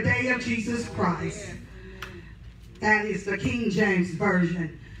until the day of Jesus Christ. That is the King James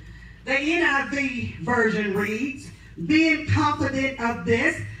Version. The NIV version reads, being confident of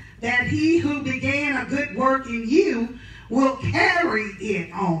this, that he who began a good work in you will carry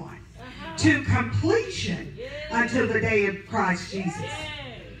it on to completion until the day of Christ Jesus.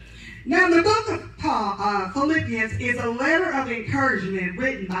 Now, the book of Philippians is a letter of encouragement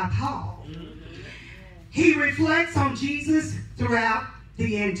written by Paul. He reflects on Jesus throughout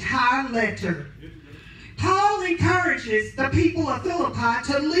the entire letter. Paul encourages the people of Philippi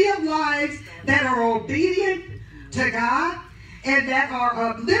to live lives that are obedient to God and that are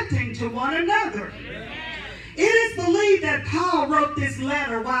uplifting to one another. It is believed that Paul wrote this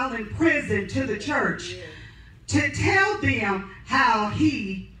letter while in prison to the church to tell them how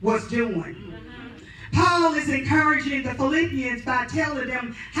he was doing. Paul is encouraging the Philippians by telling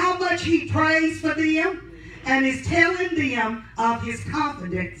them how much he prays for them and is telling them of his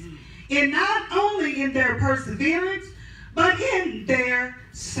confidence in not only in their perseverance, but in their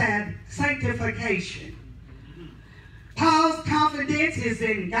sanctification. Paul's confidence is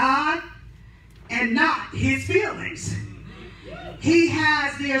in God and not his feelings. He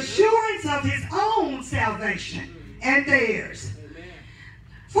has the assurance of his own salvation and theirs.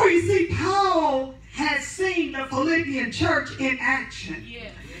 For you see, Paul has seen the Philippian church in action.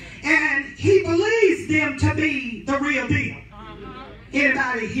 And he believes them to be the real deal.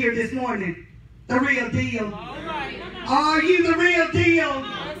 Anybody here this morning? The real deal? Are you the real deal?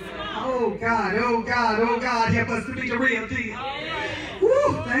 Oh God, oh God, oh God, help us to be the real deal.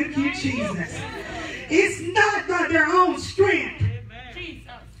 Woo, thank you, Jesus. It's not by their own strength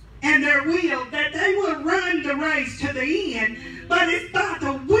and their will that they will run the race to the end, but it's by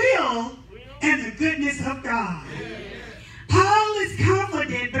the will and the goodness of God. Paul is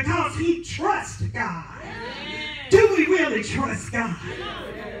confident because he trusts God. Do we really trust God?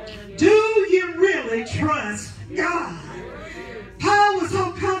 Do you really trust God? Paul was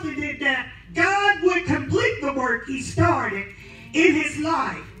so confident that God would complete the work he started in his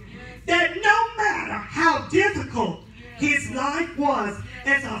life, that no matter how difficult his life was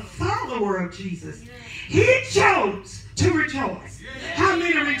as a follower of Jesus, he chose to rejoice. How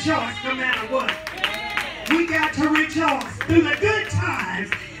many rejoice no matter what? We got to rejoice through the good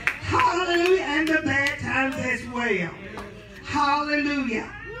times, hallelujah, and the bad times as well. Hallelujah.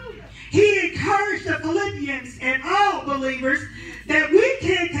 He encouraged the Philippians and all believers that we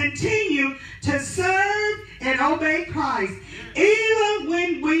can continue to serve and obey Christ even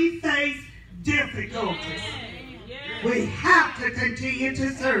when we face difficulties. We have to continue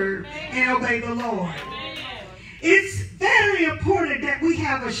to serve and obey the Lord. It's very important that we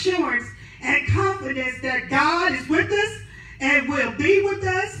have assurance and confidence that God is with us and will be with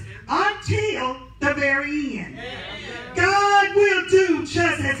us until the very end. God will do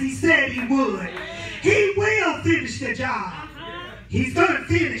just as he said he would. He will finish the job. He's going to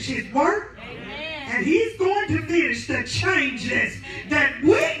finish his work. And he's going to finish the changes that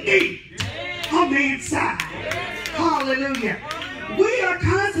we need on the inside. Hallelujah. We are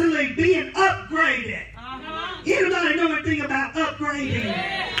constantly being upgraded. Anybody know anything about upgrading?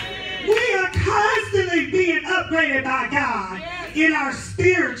 We are constantly being upgraded by God in our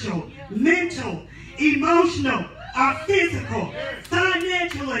spiritual, mental, emotional, our physical,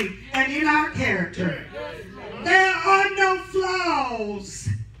 financially, and in our character. There are no flaws.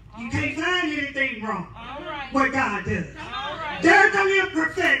 You can't find anything wrong what God does. There are no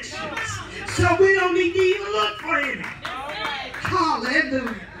imperfections. So we don't need to even look for any.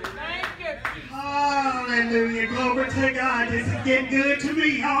 Hallelujah. Hallelujah. Glory to God. This is getting good to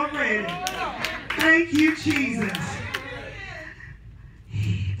me already. Thank you, Jesus.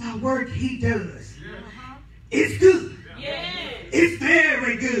 The work he does is good. It's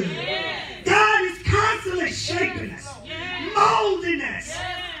very good. God is constantly shaping us, molding us,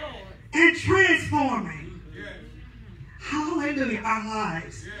 and transforming, hallelujah, our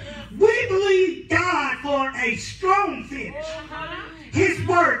lives. We believe God for a strong finish. His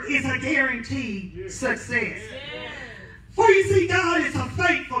work is a guaranteed success. For you see, God is a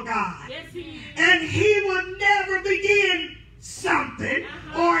faithful God. And he will never begin something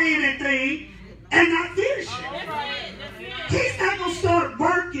or anything and not finish it. He's not going to start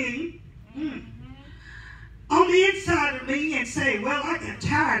working on the inside of me and say, well, I got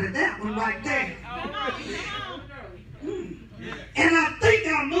tired of that one right there. and I think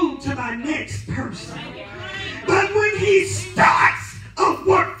I'll move to my next person. But when he starts a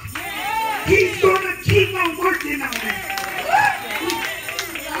work, he's going to keep on working on it.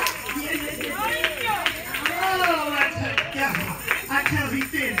 Oh, until he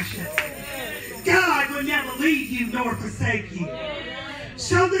finishes. God will never leave you nor forsake you.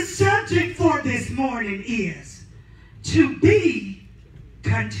 So the subject for this morning is to be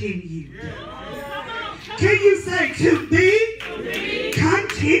continued. Can you say to be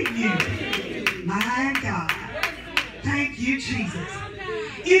continued? My God. Thank you, Jesus.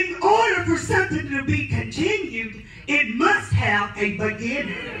 In order for something to be continued, it must have a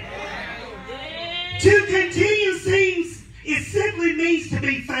beginning. To continue it simply means to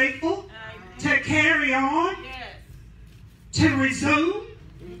be faithful, to carry on, to resume.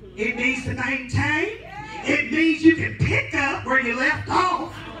 It means to maintain. It means you can pick up where you left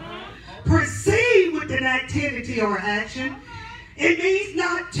off. Proceed with an activity or action. It means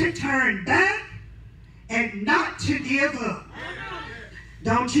not to turn back and not to give up.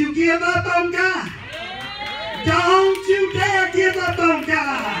 Don't you give up on God. Don't you dare give up on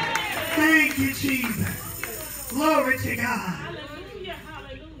God. Thank you, Jesus. Glory to God.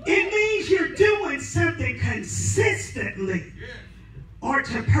 It means you're doing something consistently or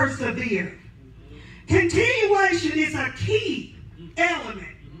to persevere. Continuation is a key element,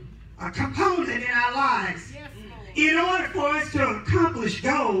 a component in our lives in order for us to accomplish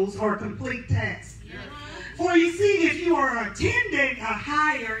goals or complete tasks. For you see, if you are attending a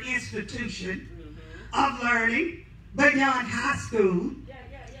higher institution of learning beyond high school,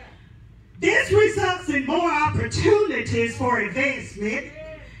 this results in more opportunities for advancement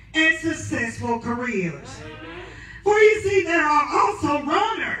and successful careers. For you see, there are also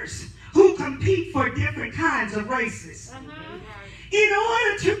runners who compete for different kinds of races. In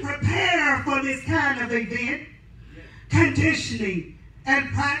order to prepare for this kind of event, conditioning and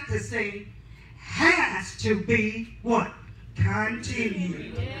practicing has to be what?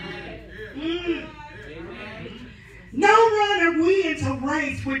 Continued. No runner wins a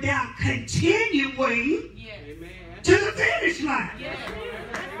race without continuing to the finish line.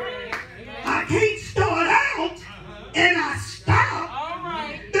 I can't start out and I stop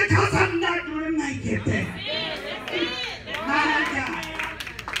because I'm not going to make it there. My God.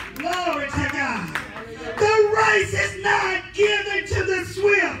 Glory to God. The race is not given to the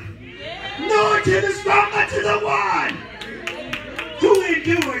swift, nor to the strong, but to the one who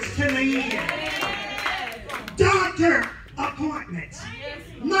endures to the end. Doctor appointments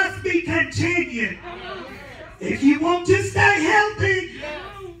must be continued. If you want to stay healthy,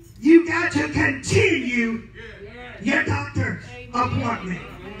 you got to continue your doctor's appointment.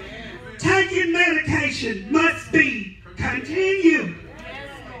 Taking medication must be continued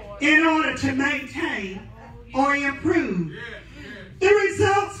in order to maintain or improve. The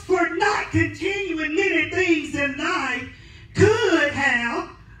results for not continuing many things in life could have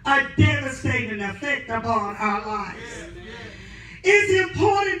a devastating effect upon our lives. It's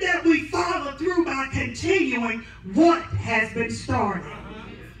important that we follow through by continuing what has been started.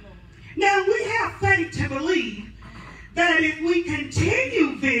 Now, we have faith to believe that if we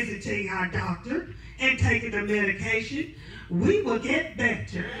continue visiting our doctor and taking the medication, we will get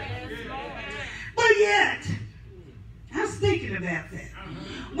better. But yet, I was thinking about that.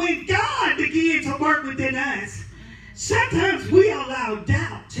 When God begins to work within us, sometimes we allow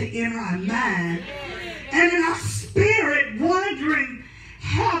doubt to enter our mind and in our spirit wondering,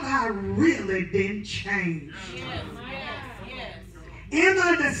 have I really been changed? Am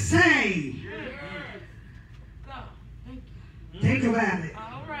I the same? Think about it.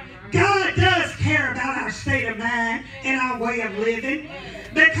 God does care about our state of mind and our way of living.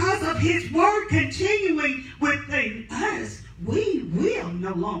 Because of his word continuing within us, we will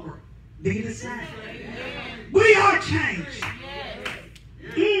no longer be the same. We are changed.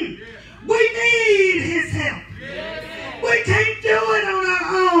 We need his help. We can't do it on our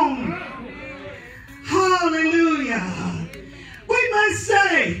own. Hallelujah. We must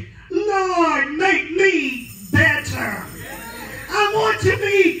say, Lord, make me better. I want to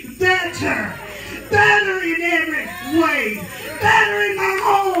be better. Better in every way. Better in my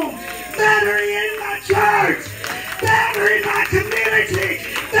home. Better in my church. Better in my community.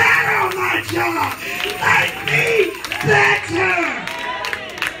 Better on my job. Make me better.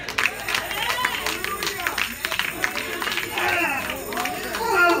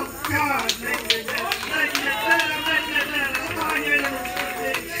 Oh, God. Make me better. Make me better. Make me better. Better.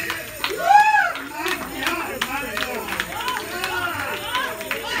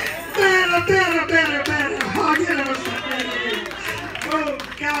 Oh,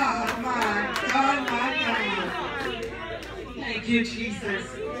 God, my God. Thank you, Jesus.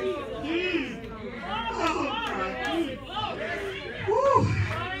 Oh, God. Woo.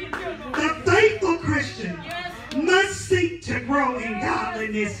 The faithful Christian must seek to grow in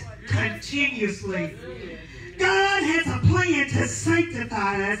godliness continuously. God has a plan to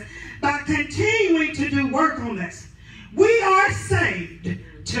sanctify us by continuing to do work on us. We are saved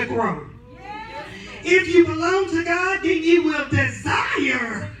to grow. If you belong to God, then you will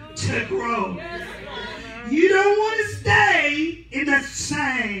desire to grow. You don't want to stay in the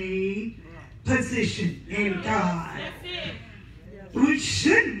same position in God. We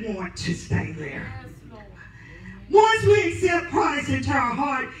shouldn't want to stay there. Once we accept Christ into our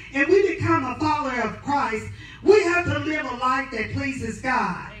heart and we become a follower of Christ, we have to live a life that pleases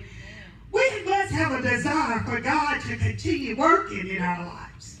God. We must have a desire for God to continue working in our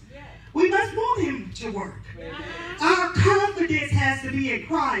lives. We must want him to work. Our confidence has to be in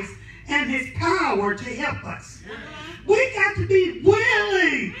Christ and his power to help us. We got to be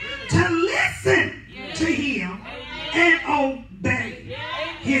willing to listen to him and obey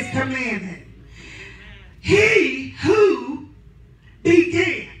his commandment. He who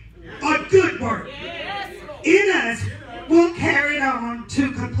began a good work in us will carry it on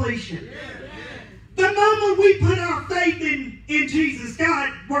to completion. The moment we put our faith in Jesus,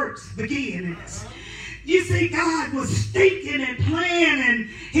 God's works begin in us. You see, God was thinking and planning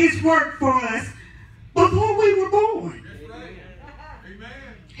his work for us before we were born.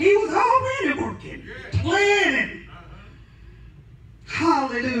 He was already working, planning.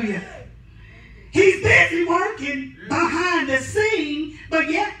 Hallelujah. He's busy working behind the scene, but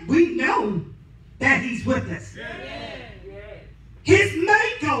yet we know that he's with us. His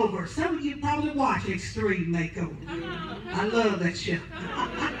makeover. Some of you probably watch Extreme Makeover. I love that show.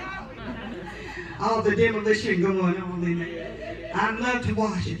 All the demolition going on in there. I love to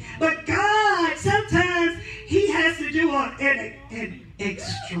watch it. But God, sometimes he has to do an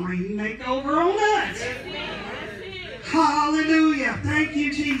extreme makeover on us. Hallelujah. Thank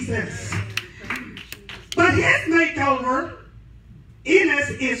you, Jesus. But his makeover in us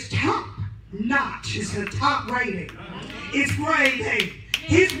is top notch. It's a top rating. It's grade A.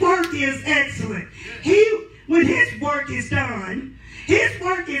 His work is excellent. When his work is done, his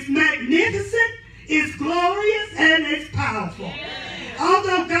work is magnificent, it's glorious, and it's powerful.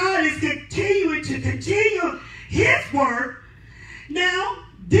 Although God is continuing to continue his work, now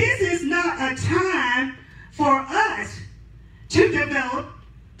this is not a time for us to develop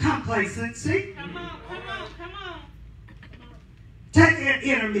complacency. Come on. Take an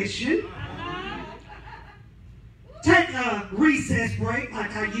intermission. Take a recess break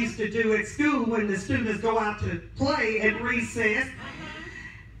like I used to do at school when the students go out to play at recess.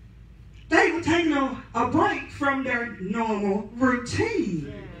 They were taking a break from their normal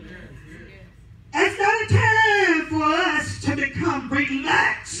routine. It's not a time for us to become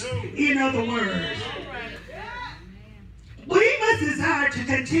relaxed, in other words. We must desire to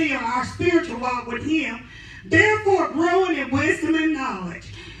continue our spiritual walk with him, therefore growing in wisdom and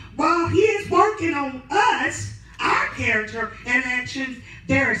knowledge. While he is working on us, our character and actions,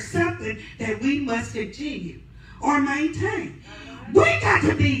 there is something that we must continue or maintain. We got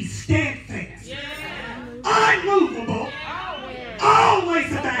to be steadfast, unmovable,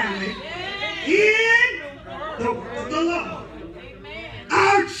 always abounding in the work of the Lord.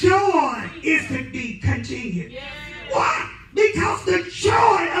 Our joy is to be continued. Why? Because the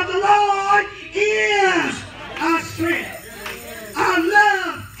joy of the Lord is our strength. Our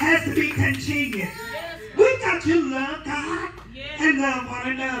love has to be continued. We've got to love God and love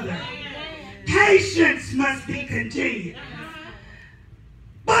one another. Patience must be continued.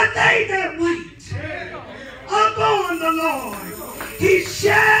 But they that wait upon the Lord, he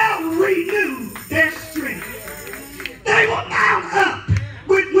shall renew their strength. They will mount up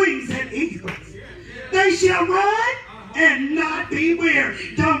with wings as eagles. They shall run and not be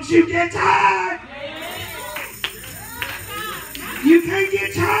weary. Don't you get tired. You can't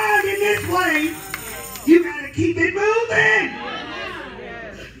get tired in this way. You got to keep it moving.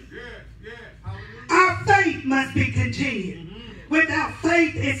 Our faith must be continued. Without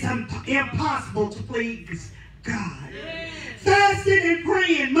faith, it's impossible to please God. Fasting and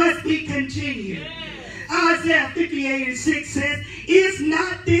praying must be continued. Isaiah 58:6 says, "Is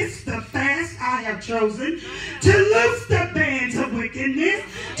not this the fast I have chosen, to loose the bands of wickedness,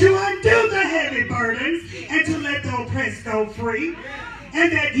 to undo the heavy burdens, and to let the oppressed go free,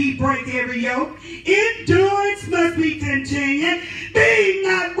 and that ye break every yoke? Endurance must be continued. Being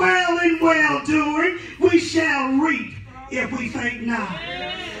not well in well-doing, we shall reap if we faint not."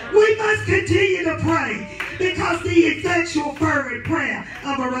 We must continue to pray, because the effectual fervent prayer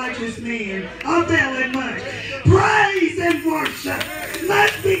of a righteous man availeth much. Praise and worship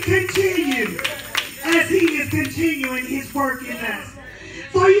must be continued as he is continuing his work in us.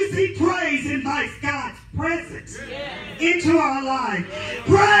 For you see, praise invites God's presence into our life.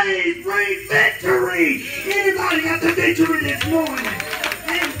 Praise brings victory. Anybody got the victory this morning?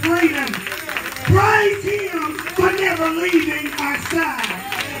 And freedom. Praise him for never leaving our side.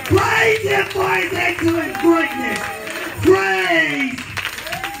 Praise him for his excellent greatness. Praise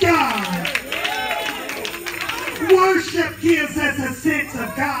God. Worship gives us a sense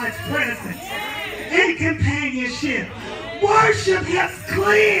of God's presence and companionship. Worship helps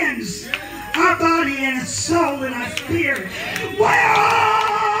cleanse our body and our soul and our spirit. Where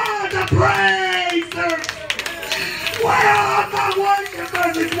are the praisers? Where are my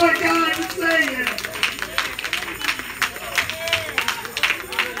worshipers is what God is saying.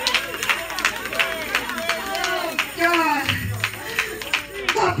 God,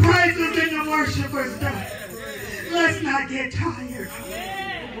 the praisers and the worshipers done. Let's not get tired.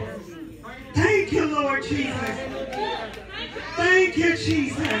 Thank you, Lord Jesus. Thank you,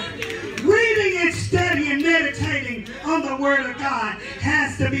 Jesus. Reading and studying and meditating on the Word of God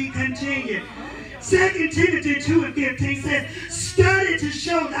has to be continued. 2 Timothy 2:15 says, study to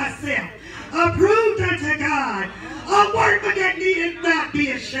show thyself approved unto God, a workman that needeth not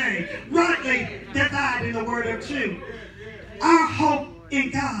be ashamed, rightly dividing the word of truth. Our hope in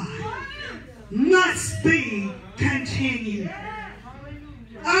God must be continued.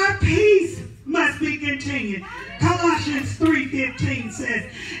 Our peace must be continued. Colossians 3:15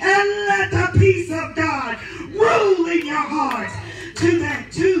 says, and let the peace of God rule in your hearts,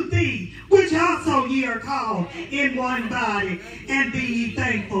 to thee, which also ye are called in one body, and be ye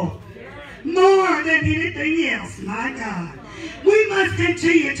thankful. More than anything else, my God, we must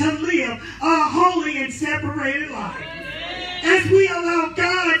continue to live a holy and separated life as we allow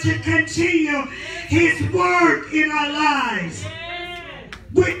God to continue his work in our lives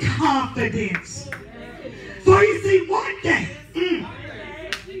with confidence. For you see, one day,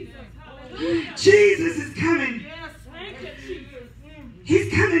 Jesus is coming.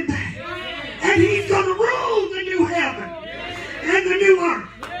 He's coming back. And he's going to rule the new heaven and the new earth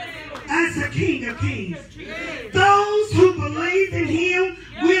as the King of Kings. Those who believe in him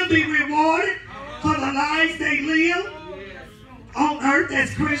will be rewarded for the lives they live on earth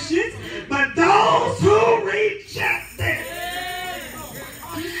as Christians. But those who reject it,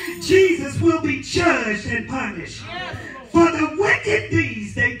 Jesus will be judged and punished for the wicked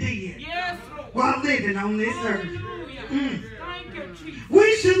deeds they did while living on this earth.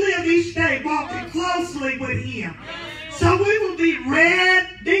 We should live each day walking closely with him, so we will be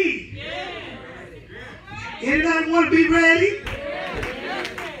ready. Anybody want to be ready?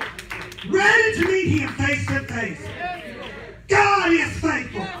 Ready to meet him face to face. God is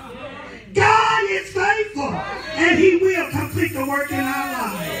faithful. God is faithful, and he will complete the work in our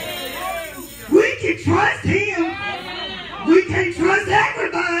lives. We can trust him. We can't trust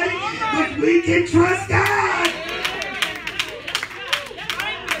everybody, but we can trust God.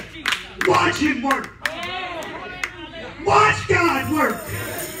 Watch him work. Watch God work.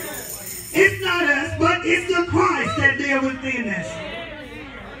 It's not us, but it's the Christ that lives within us,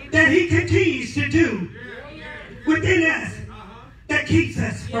 that he continues to do within us, that keeps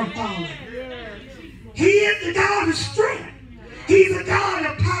us from falling. He is the God of strength. He's the God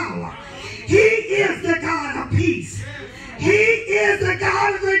of power. He is the God of peace. He is the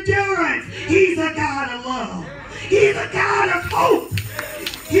God of endurance. He's the God of love. He's the God of hope.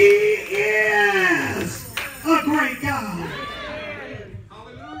 He is a great God.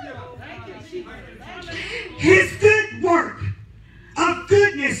 His good work of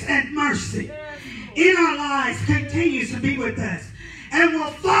goodness and mercy in our lives continues to be with us and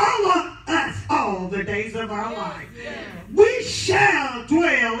will follow us all the days of our life. We shall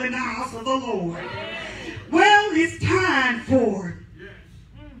dwell in the house of the Lord. Well, it's time for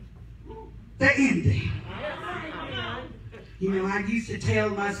the ending. You know, I used to tell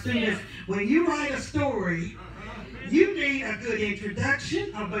my students, when you write a story, you need a good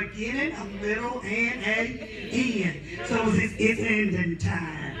introduction, a beginning, a middle, and an end. So it's ending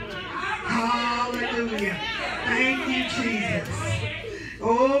time. Hallelujah. Thank you, Jesus.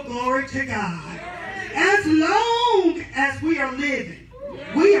 Oh, glory to God. As long as we are living,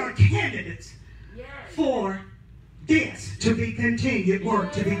 we are candidates for this to be continued,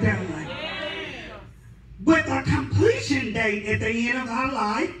 work to be done. With a completion date at the end of our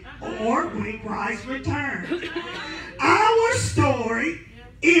life or when Christ returns. Our story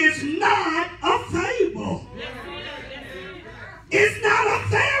is not a fable. It's not a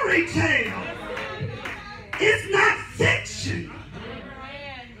fairy tale. It's not fiction.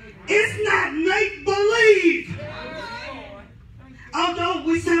 It's not make-believe. Although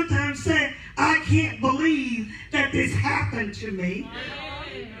we sometimes say, I can't believe that this happened to me.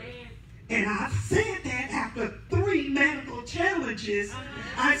 And I've said that after 3 medical challenges.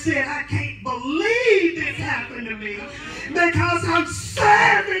 I said, I can't believe this happened to me because I'm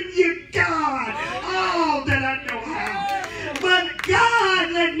serving you, God, all that I know how. But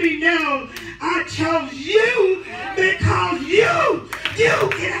God let me know I chose you because you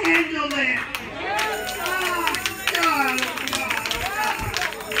can handle that. Oh, God.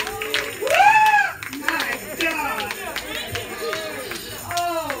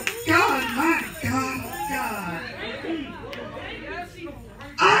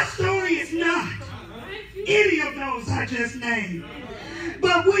 Our story is not any of those I just named.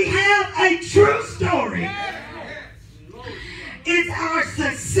 But we have a true story. It's our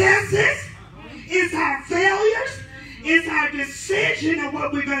successes. It's our failures. It's our decision of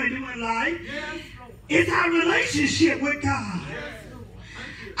what we're going to do in life. It's our relationship with God.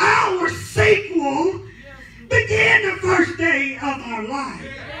 Our sequel began the first day of our life.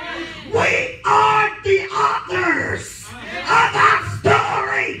 We are the authors of our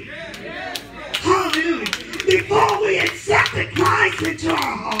story. Hallelujah. Before we accepted Christ into our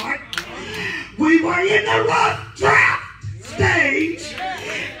heart, we were in the rough draft stage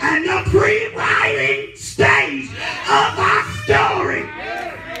and the pre-writing stage of our story.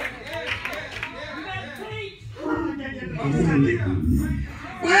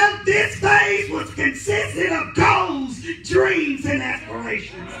 Well, this phase was consisted of goals, dreams, and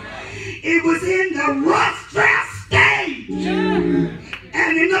aspirations. It was in the rough draft stage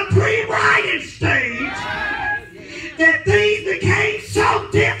and in the pre-writing stage that things became so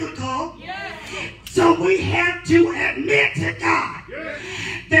difficult. So we had to admit to God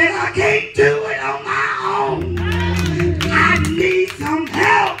that I can't do it on my own. I need some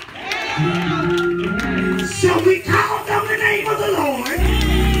help. So we called on the name of the Lord.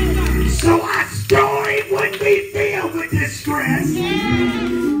 So our story wouldn't be filled with distress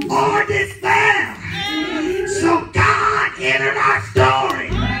or despair. So God entered our story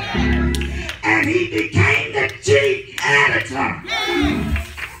and he became the chief editor.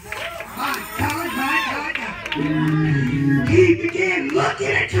 My God, my God, God. He began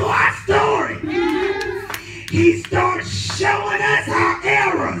looking into our story. He started showing us our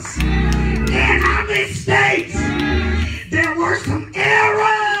errors and our mistakes. There were some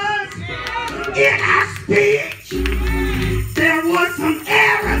errors in our speech. There were some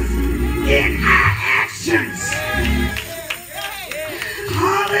errors in our actions.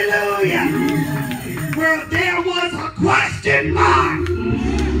 Hallelujah. Well, there was a question mark.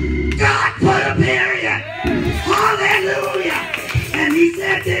 God put a period. Hallelujah. And he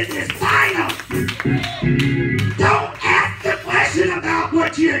said, this is final. Don't ask the question about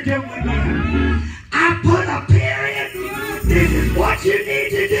what you're doing here. I put a period. This is what you need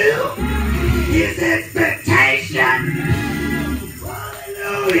to do. His expectation.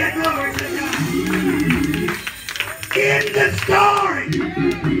 Hallelujah. Glory to God. In the story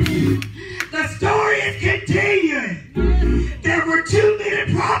is continuing. There were too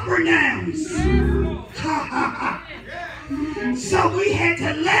many proper nouns. So we had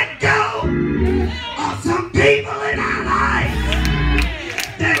to let go of some people in our life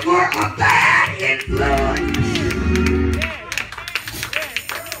that were a bad influence.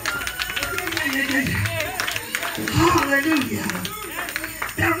 Hallelujah.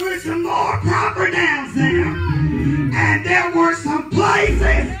 There were some more proper nouns there. And there were some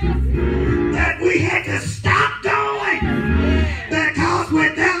places that we had to stop going. Because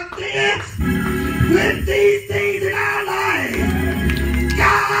without this, with these things in our life,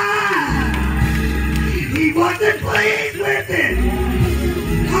 God, he wasn't pleased with it.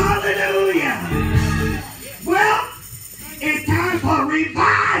 Hallelujah. Well, it's time for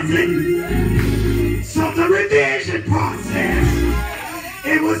revising. So the revision process,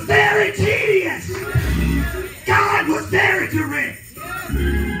 it was very tedious. God was very direct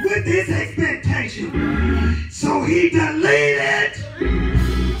with his expectation. So he deleted.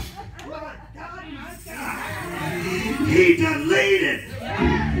 He deleted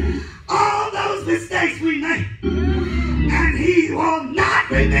all those mistakes we made. And he will not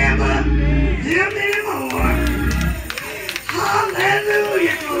remember them anymore.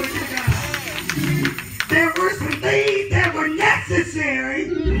 Hallelujah. Glory to God. There were some things that were necessary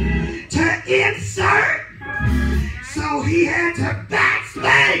to insert. So he had to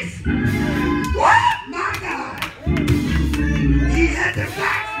backspace. What? My God. He had to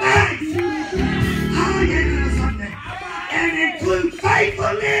backspace. Hallelujah. And include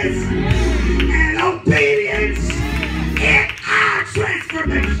faithfulness and obedience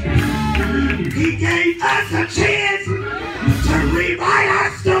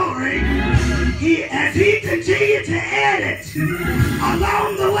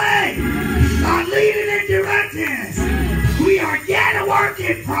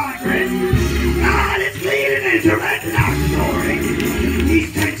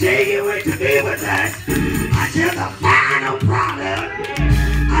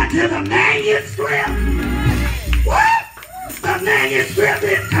to the manuscript. What? The manuscript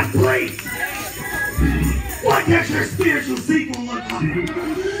is complete. What does your spiritual sequel look like?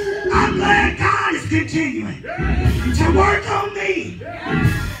 I'm glad God is continuing to work on me.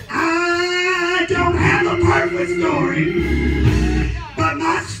 I don't have a perfect story, but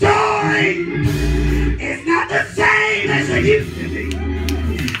my story is not the same as it used to be.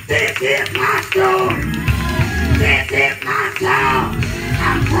 This is my story. This is my song.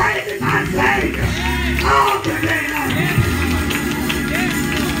 I'm praising my Savior all the day long.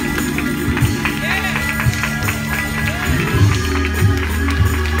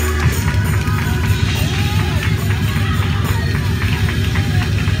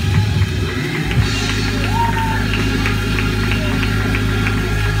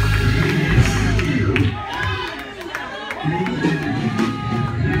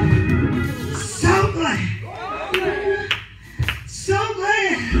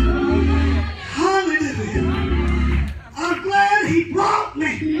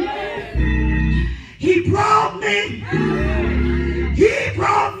 He brought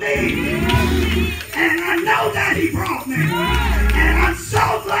me, and I know that he brought me, and I'm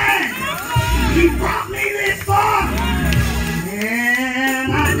so glad he brought me this far,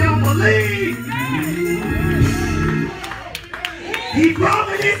 and I don't believe he brought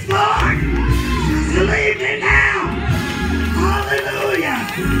me this far to leave me now. Hallelujah.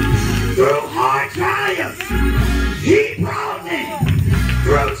 Through hard trials, he brought me.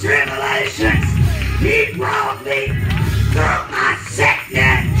 Through tribulations, he brought me. Through my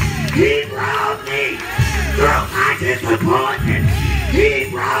sickness, he brought me. Through my disappointment, he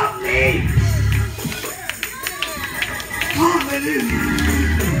brought me.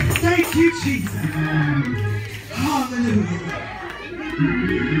 Hallelujah. Thank you, Jesus. Hallelujah.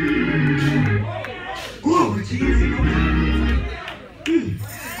 Glory to your name, God.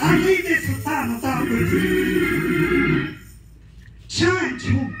 I read this final thought with you. John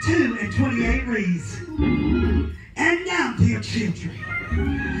 2:28 reads, "And now, dear children,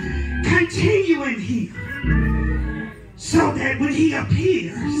 continue in him, so that when he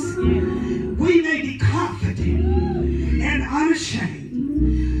appears, we may be confident and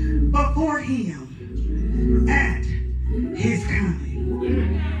unashamed before him at his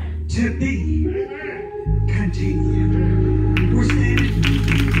coming." To be continued. We're standing.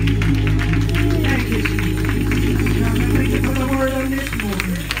 Thank you, Jesus. God, I thank you for the word on this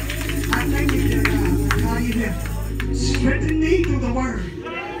morning. I thank you, dear God, for how you have strengthened me through the word.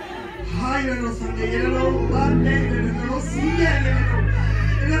 My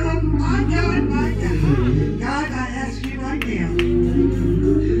God. God, I ask you right now,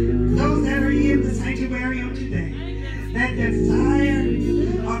 those that are in the sanctuary on today, that desire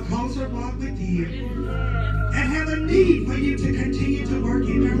a closer walk with you, and have a need for you to continue to work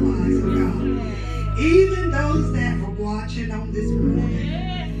in their lives, oh God. Even those that are watching on this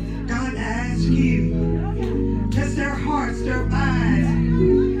morning, God, I ask you to stir hearts, stir minds.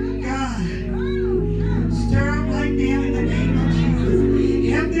 God, stir up right now in the name of Jesus.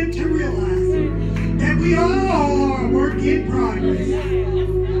 Help them to realize that we all are a work in progress.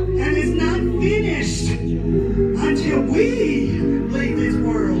 And it's not finished until we leave this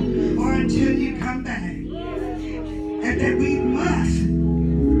world or until you come back. And that we must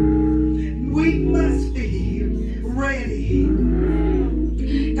be ready.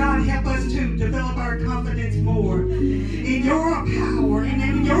 God, help us to develop our confidence more in your power and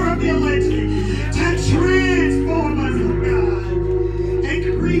in your ability to transform us, oh God,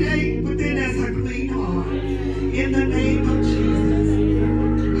 and create within us a clean heart. In the name of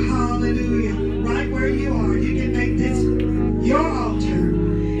Jesus. Hallelujah. Right where you are, you can make this your altar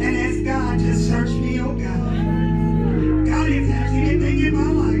and ask God to search me, oh God. God, if there's anything in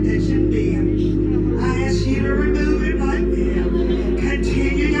my life that shouldn't be, I ask you to remove it right now.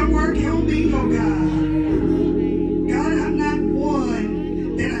 Continue your work on me, oh God. God, I'm not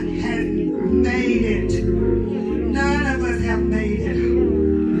one that hadn't made it. None of us have made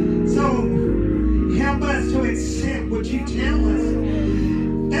it. So help us to accept what you tell us,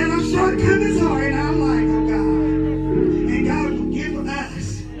 that our shortcomings are in our life, oh God. And God will give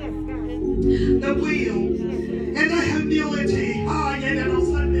us the will and the humility.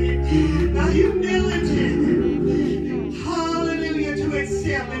 The humility. Hallelujah, to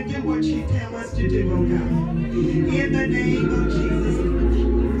accept and do what you tell us to do, oh God. In the name of Jesus.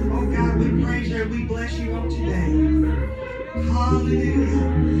 Oh God, we praise you and we bless you on today.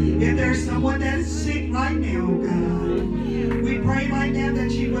 Hallelujah. If there's someone that is sick right now, oh God, we pray right now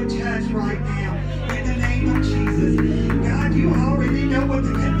that you would touch right now. In the name of Jesus. God, you already know what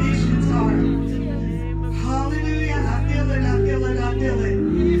the conditions are. Hallelujah. I feel it.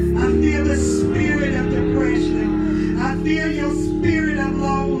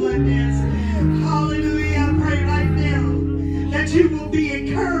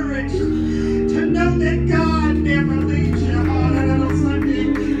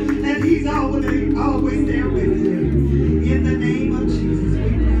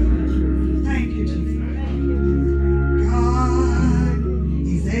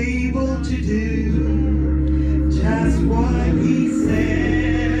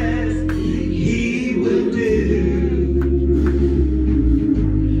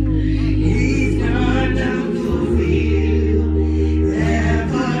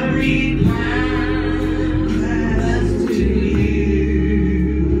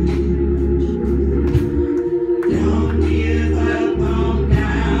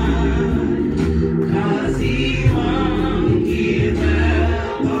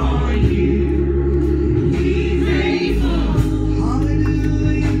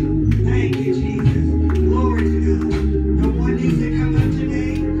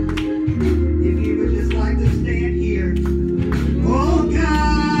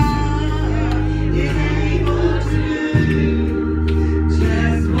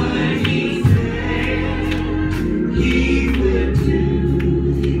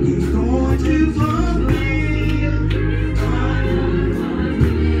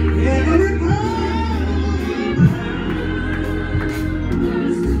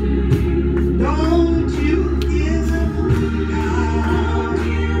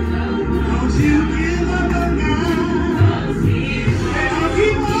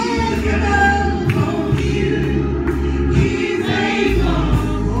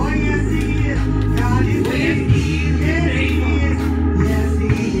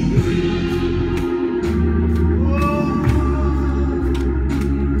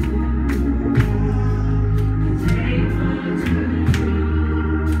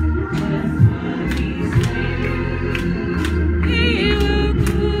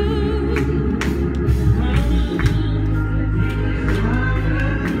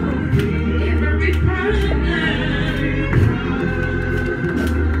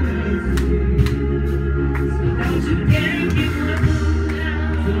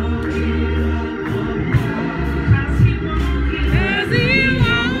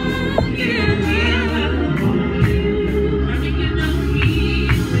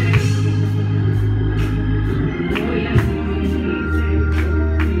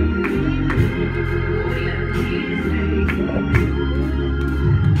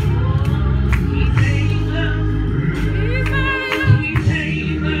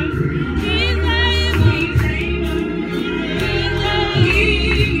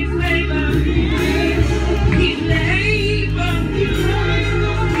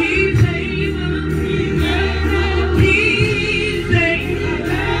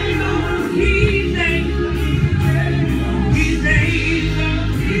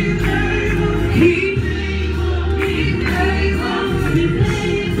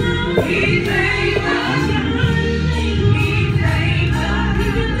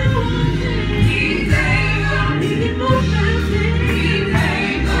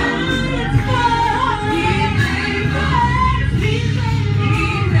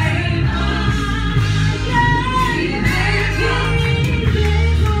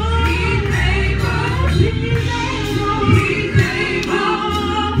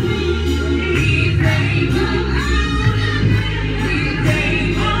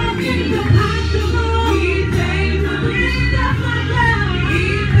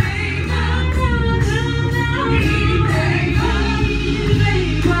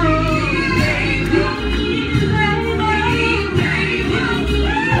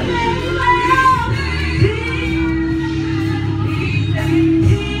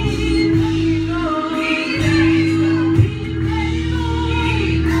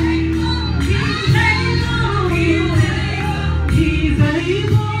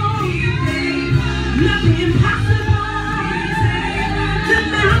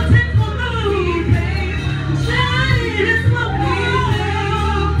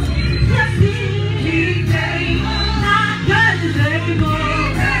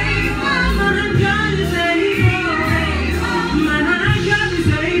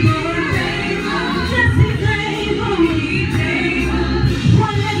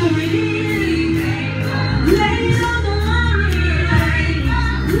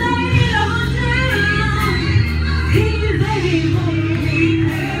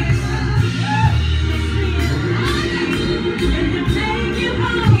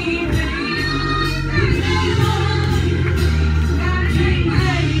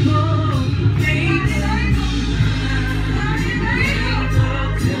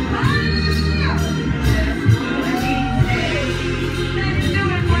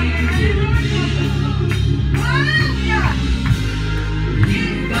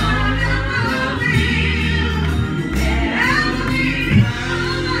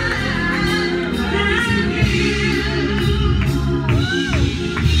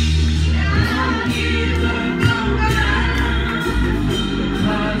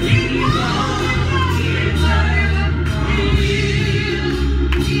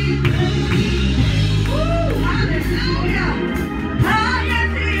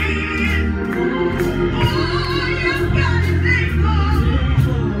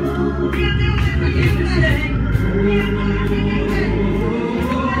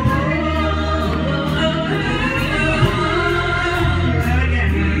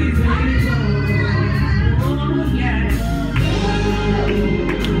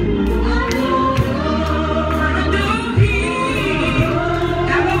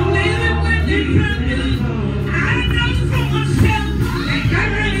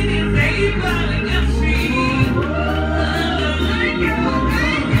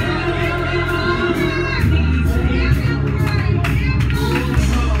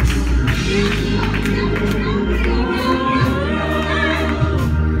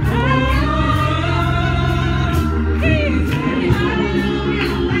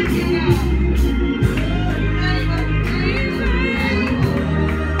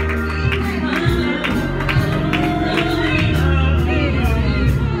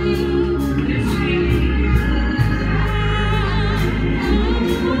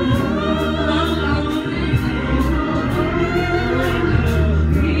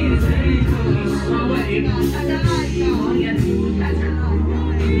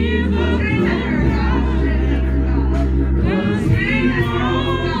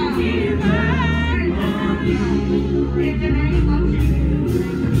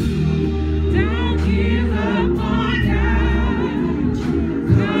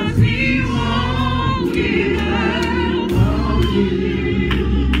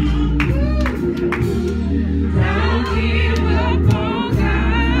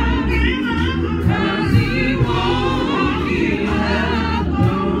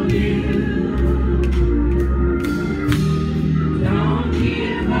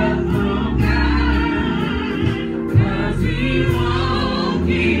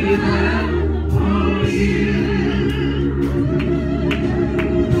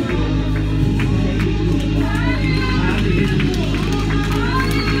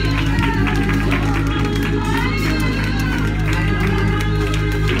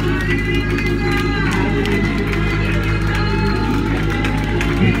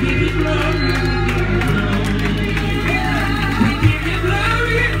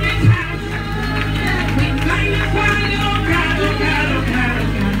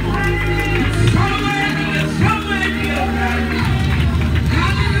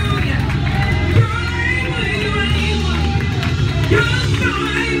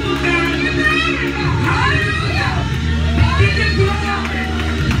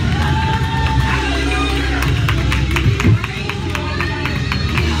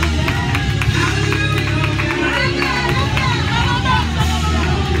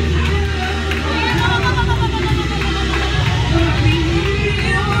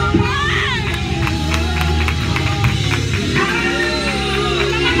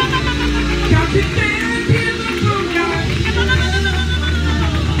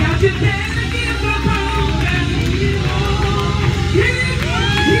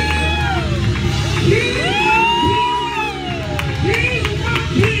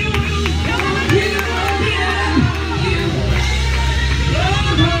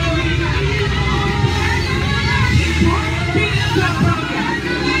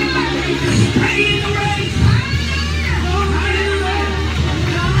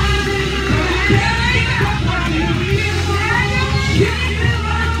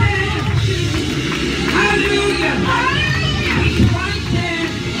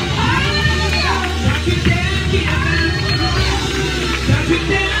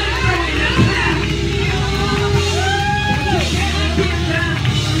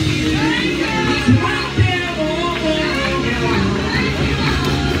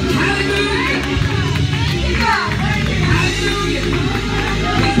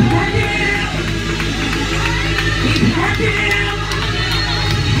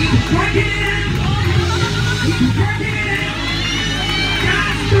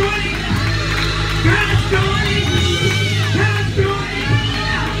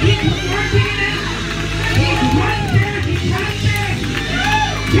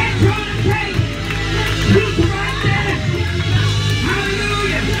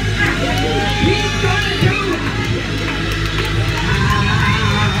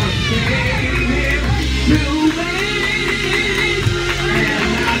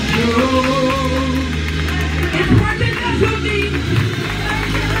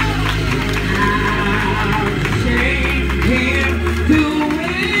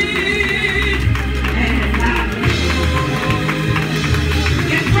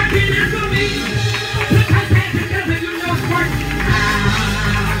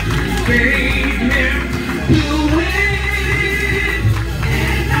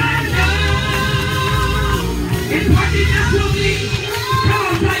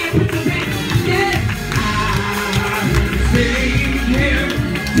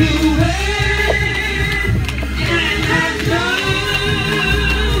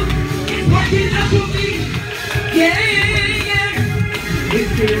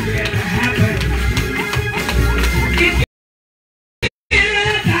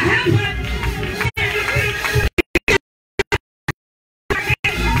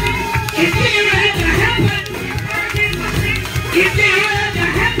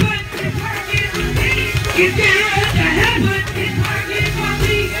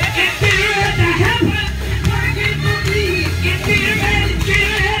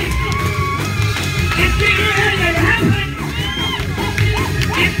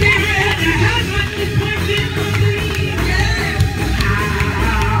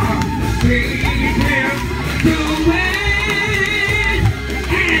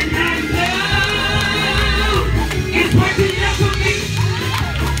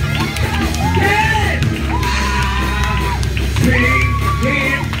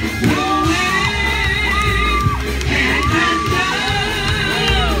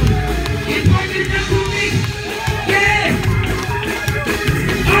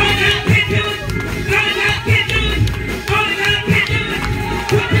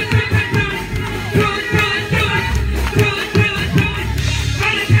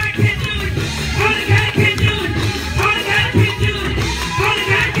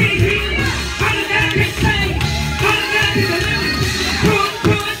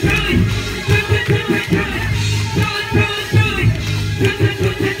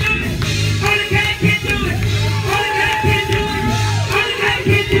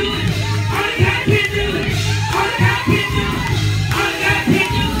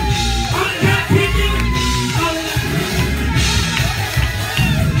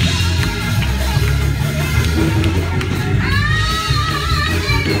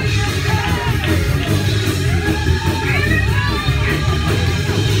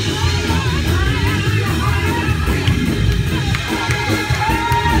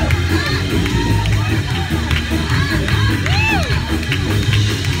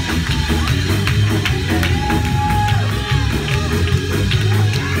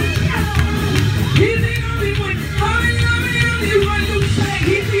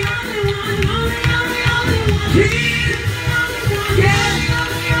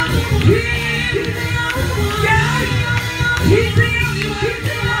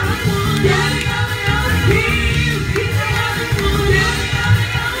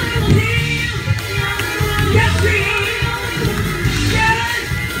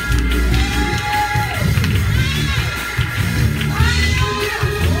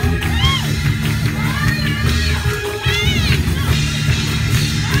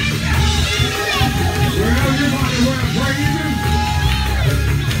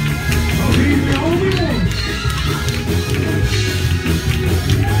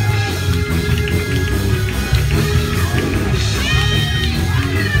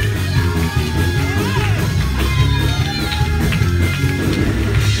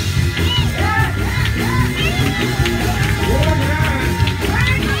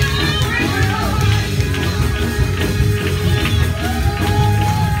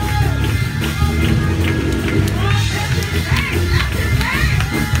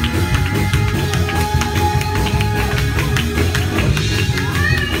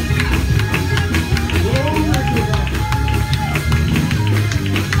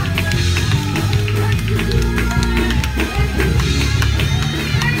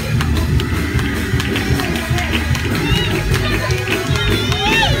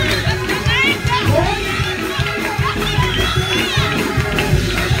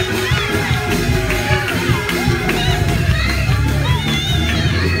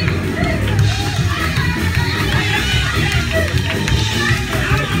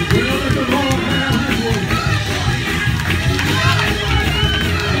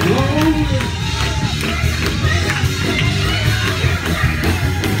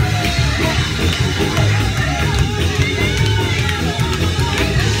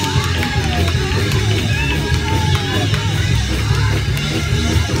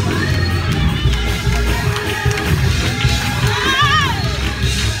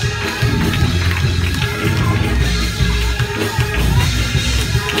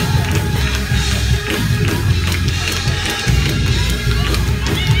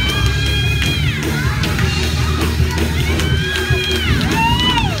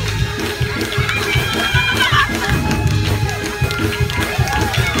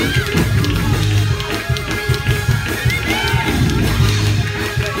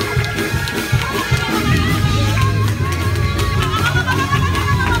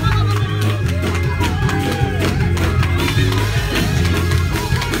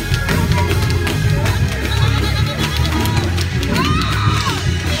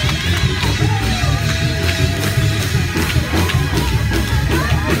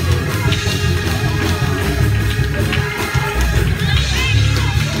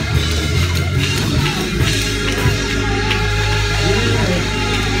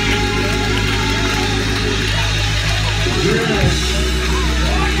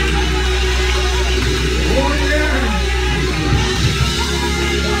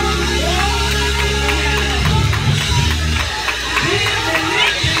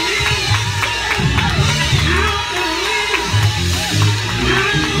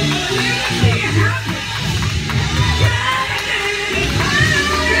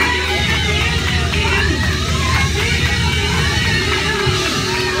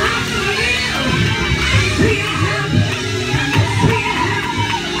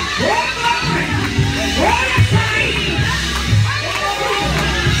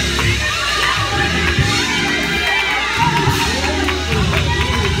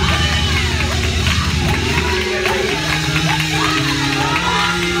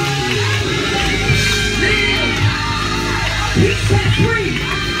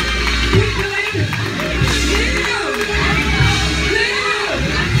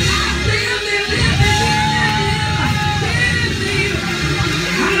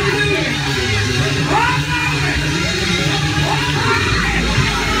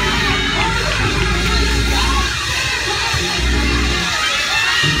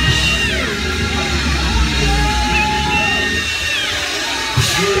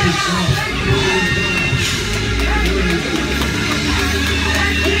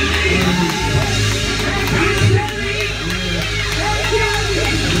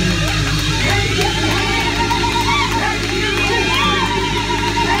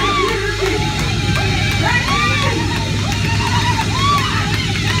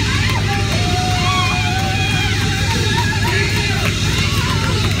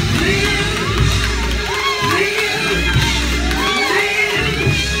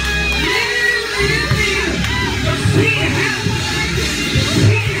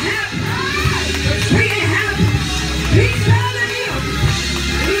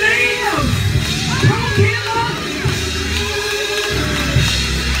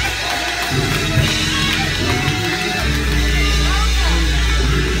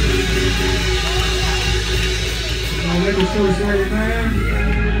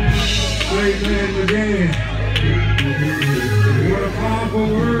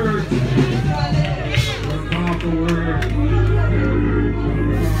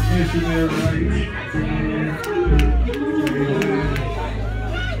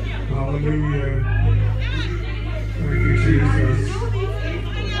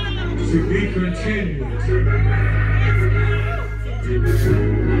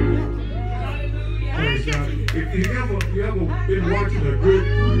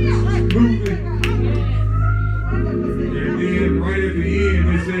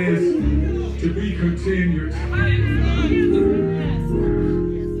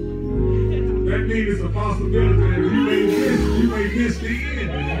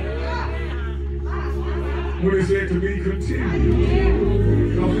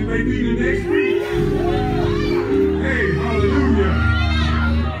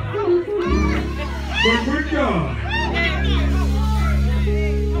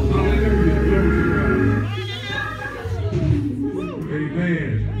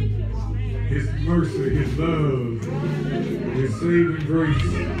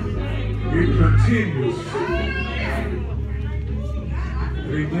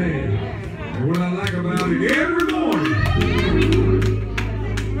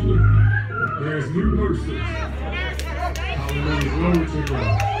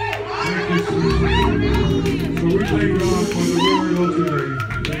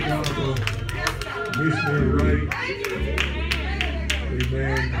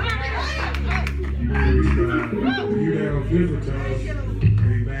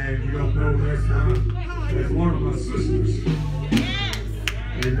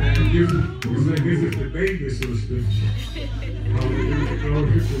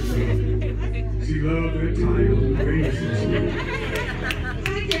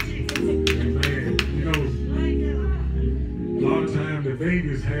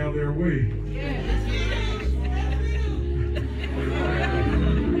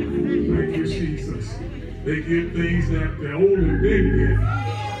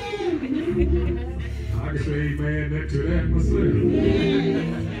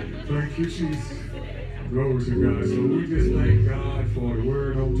 Glory to God. So we just thank God for the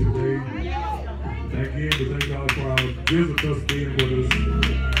word on today. Again, we thank God for our visitors being with us.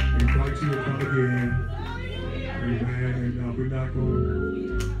 We invite you to come again. Amen. And we're not going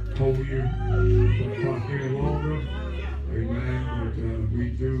to hold you any longer. Amen. But we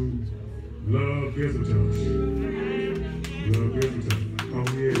do love visitors. Love visitors. Oh,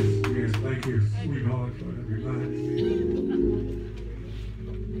 yes. Yes. Thank you, sweetheart, for reminding me.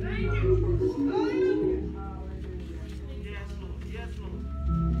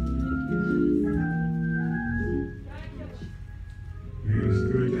 It's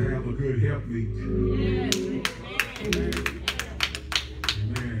good to have a good helpmeet.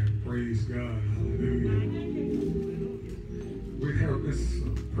 Amen. Praise God. Hallelujah. We have this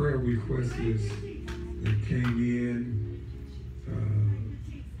prayer request that came in.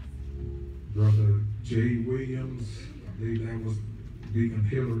 Brother J. Williams, I believe that was Deacon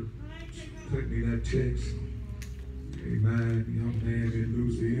Hillard, sent me that text. Amen. Young man in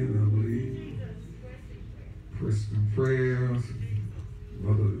Louisiana, I believe. Preston prayers.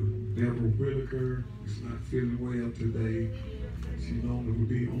 Brother Deborah Whitaker is not feeling well today. She normally would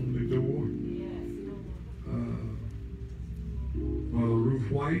be on the door. Mother Ruth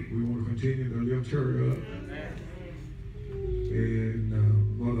White, we want to continue to lift her up. And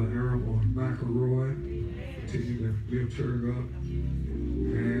Mother Aaron church up.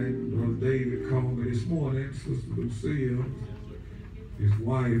 And Brother David called me this morning, Sister Lucille. His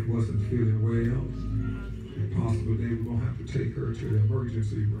wife wasn't feeling well. If possible, they were going to have to take her to the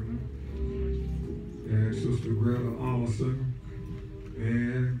emergency room. And Sister Greta Allison.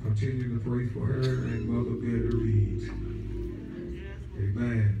 And continue to pray for her and Mother Betty Reed.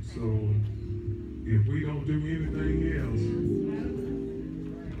 Amen. So, if we don't do anything else,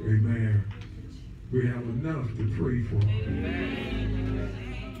 amen, we have enough to pray for.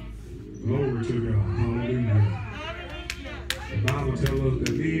 Glory to God. Hallelujah. The Bible tells us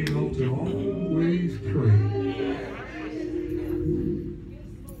that men ought to always pray.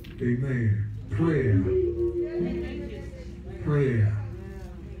 Amen. Prayer. Prayer.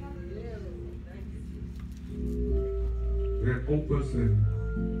 That opens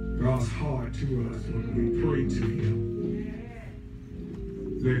God's heart to us when we pray to Him.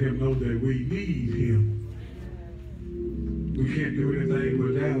 Let Him know that we need Him. We can't do anything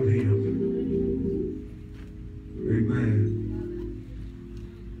without Him. Amen.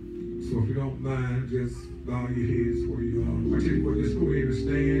 So if you don't mind, just bow your heads where you are. I tell you what, just go ahead and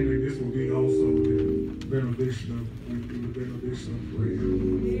stand, and this will be also the benediction of prayer.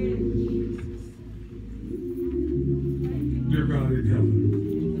 Dear God in heaven.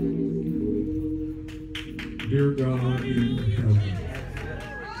 Dear God in heaven.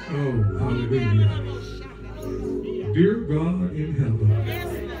 Oh, hallelujah. Dear God in heaven.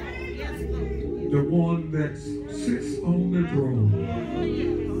 The one that sits on the throne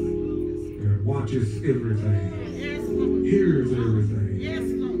and watches everything, hears everything.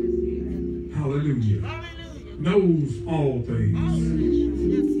 Hallelujah. Knows all things.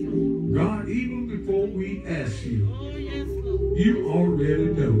 God, even before we ask you, you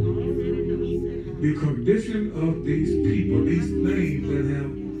already know the condition of these people, these names that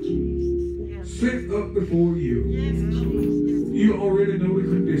have set up before you. You already know the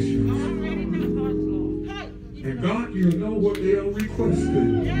conditions. And God, you know what they are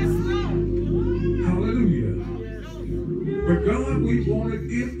requesting. Hallelujah. But God, we want it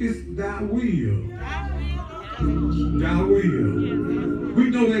if it's thy will. Thy will. We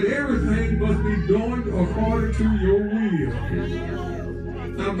know that everything must be done according to your will.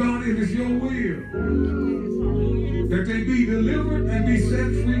 Now, God, it is your will that they be delivered and be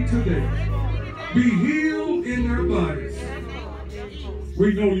set free today. Be healed in their bodies.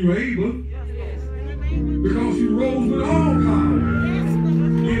 We know you're able because you rose with all power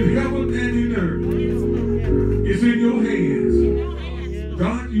in heaven and in earth. It's in your hands.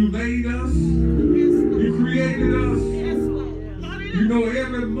 God, you made us. You created us. You know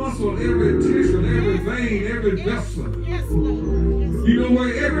every muscle, every tissue, every vein, every vessel. You know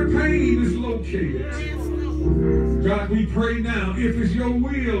where every pain is located. God, we pray now, if it's your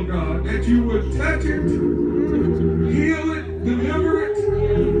will, God, that you would touch it, heal it, deliver it,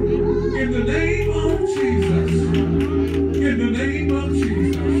 in the name of Jesus. In the name of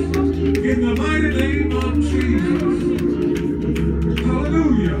Jesus. In the mighty name of Jesus.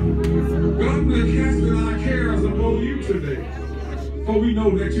 Hallelujah. God, we're casting our cares upon you today, for we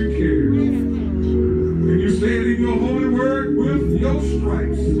know that you care. And you said in your holy word, with your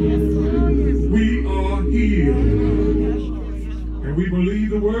stripes, we are healed. And we believe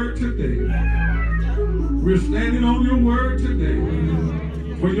the word today. We're standing on your word today.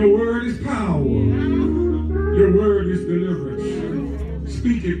 For your word is power. Your word is deliverance.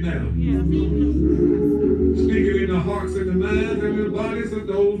 Speak it now. Speak it in the hearts and the minds and the bodies of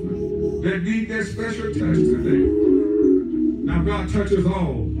those that need that special touch today. Now God, touch us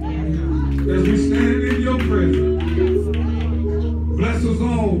all as we stand in your presence. Bless us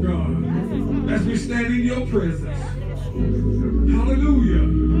all, God, as we stand in your presence. Hallelujah.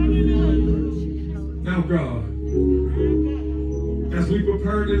 Now, God, as we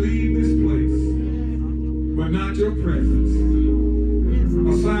prepare to leave this place, but not your presence,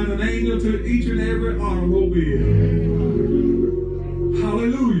 assign an angel to each and every automobile.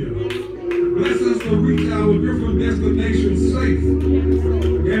 Hallelujah. Bless us to reach our different destinations safe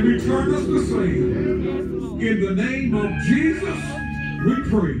and return us the same. In the name of Jesus, we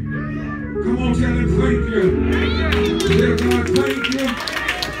pray. Come on, tell him thank you. Tell God thank you.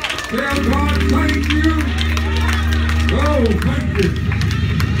 Tell God thank you. Oh, thank you.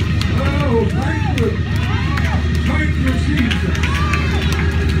 Oh, thank you. Thank you, Jesus.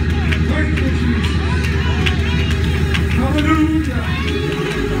 Thank you, Jesus. Hallelujah.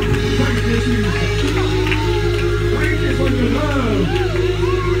 Thank you, Jesus. Thank you for your love.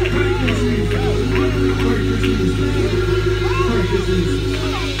 Thank you, Jesus. Thank you, Jesus. Thank you, Jesus.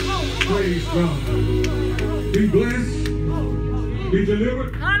 Praise God. Be blessed, be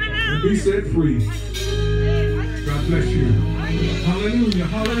delivered, and be set free. God God bless you. Hallelujah.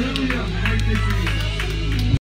 Hallelujah. Thank you, Jesus.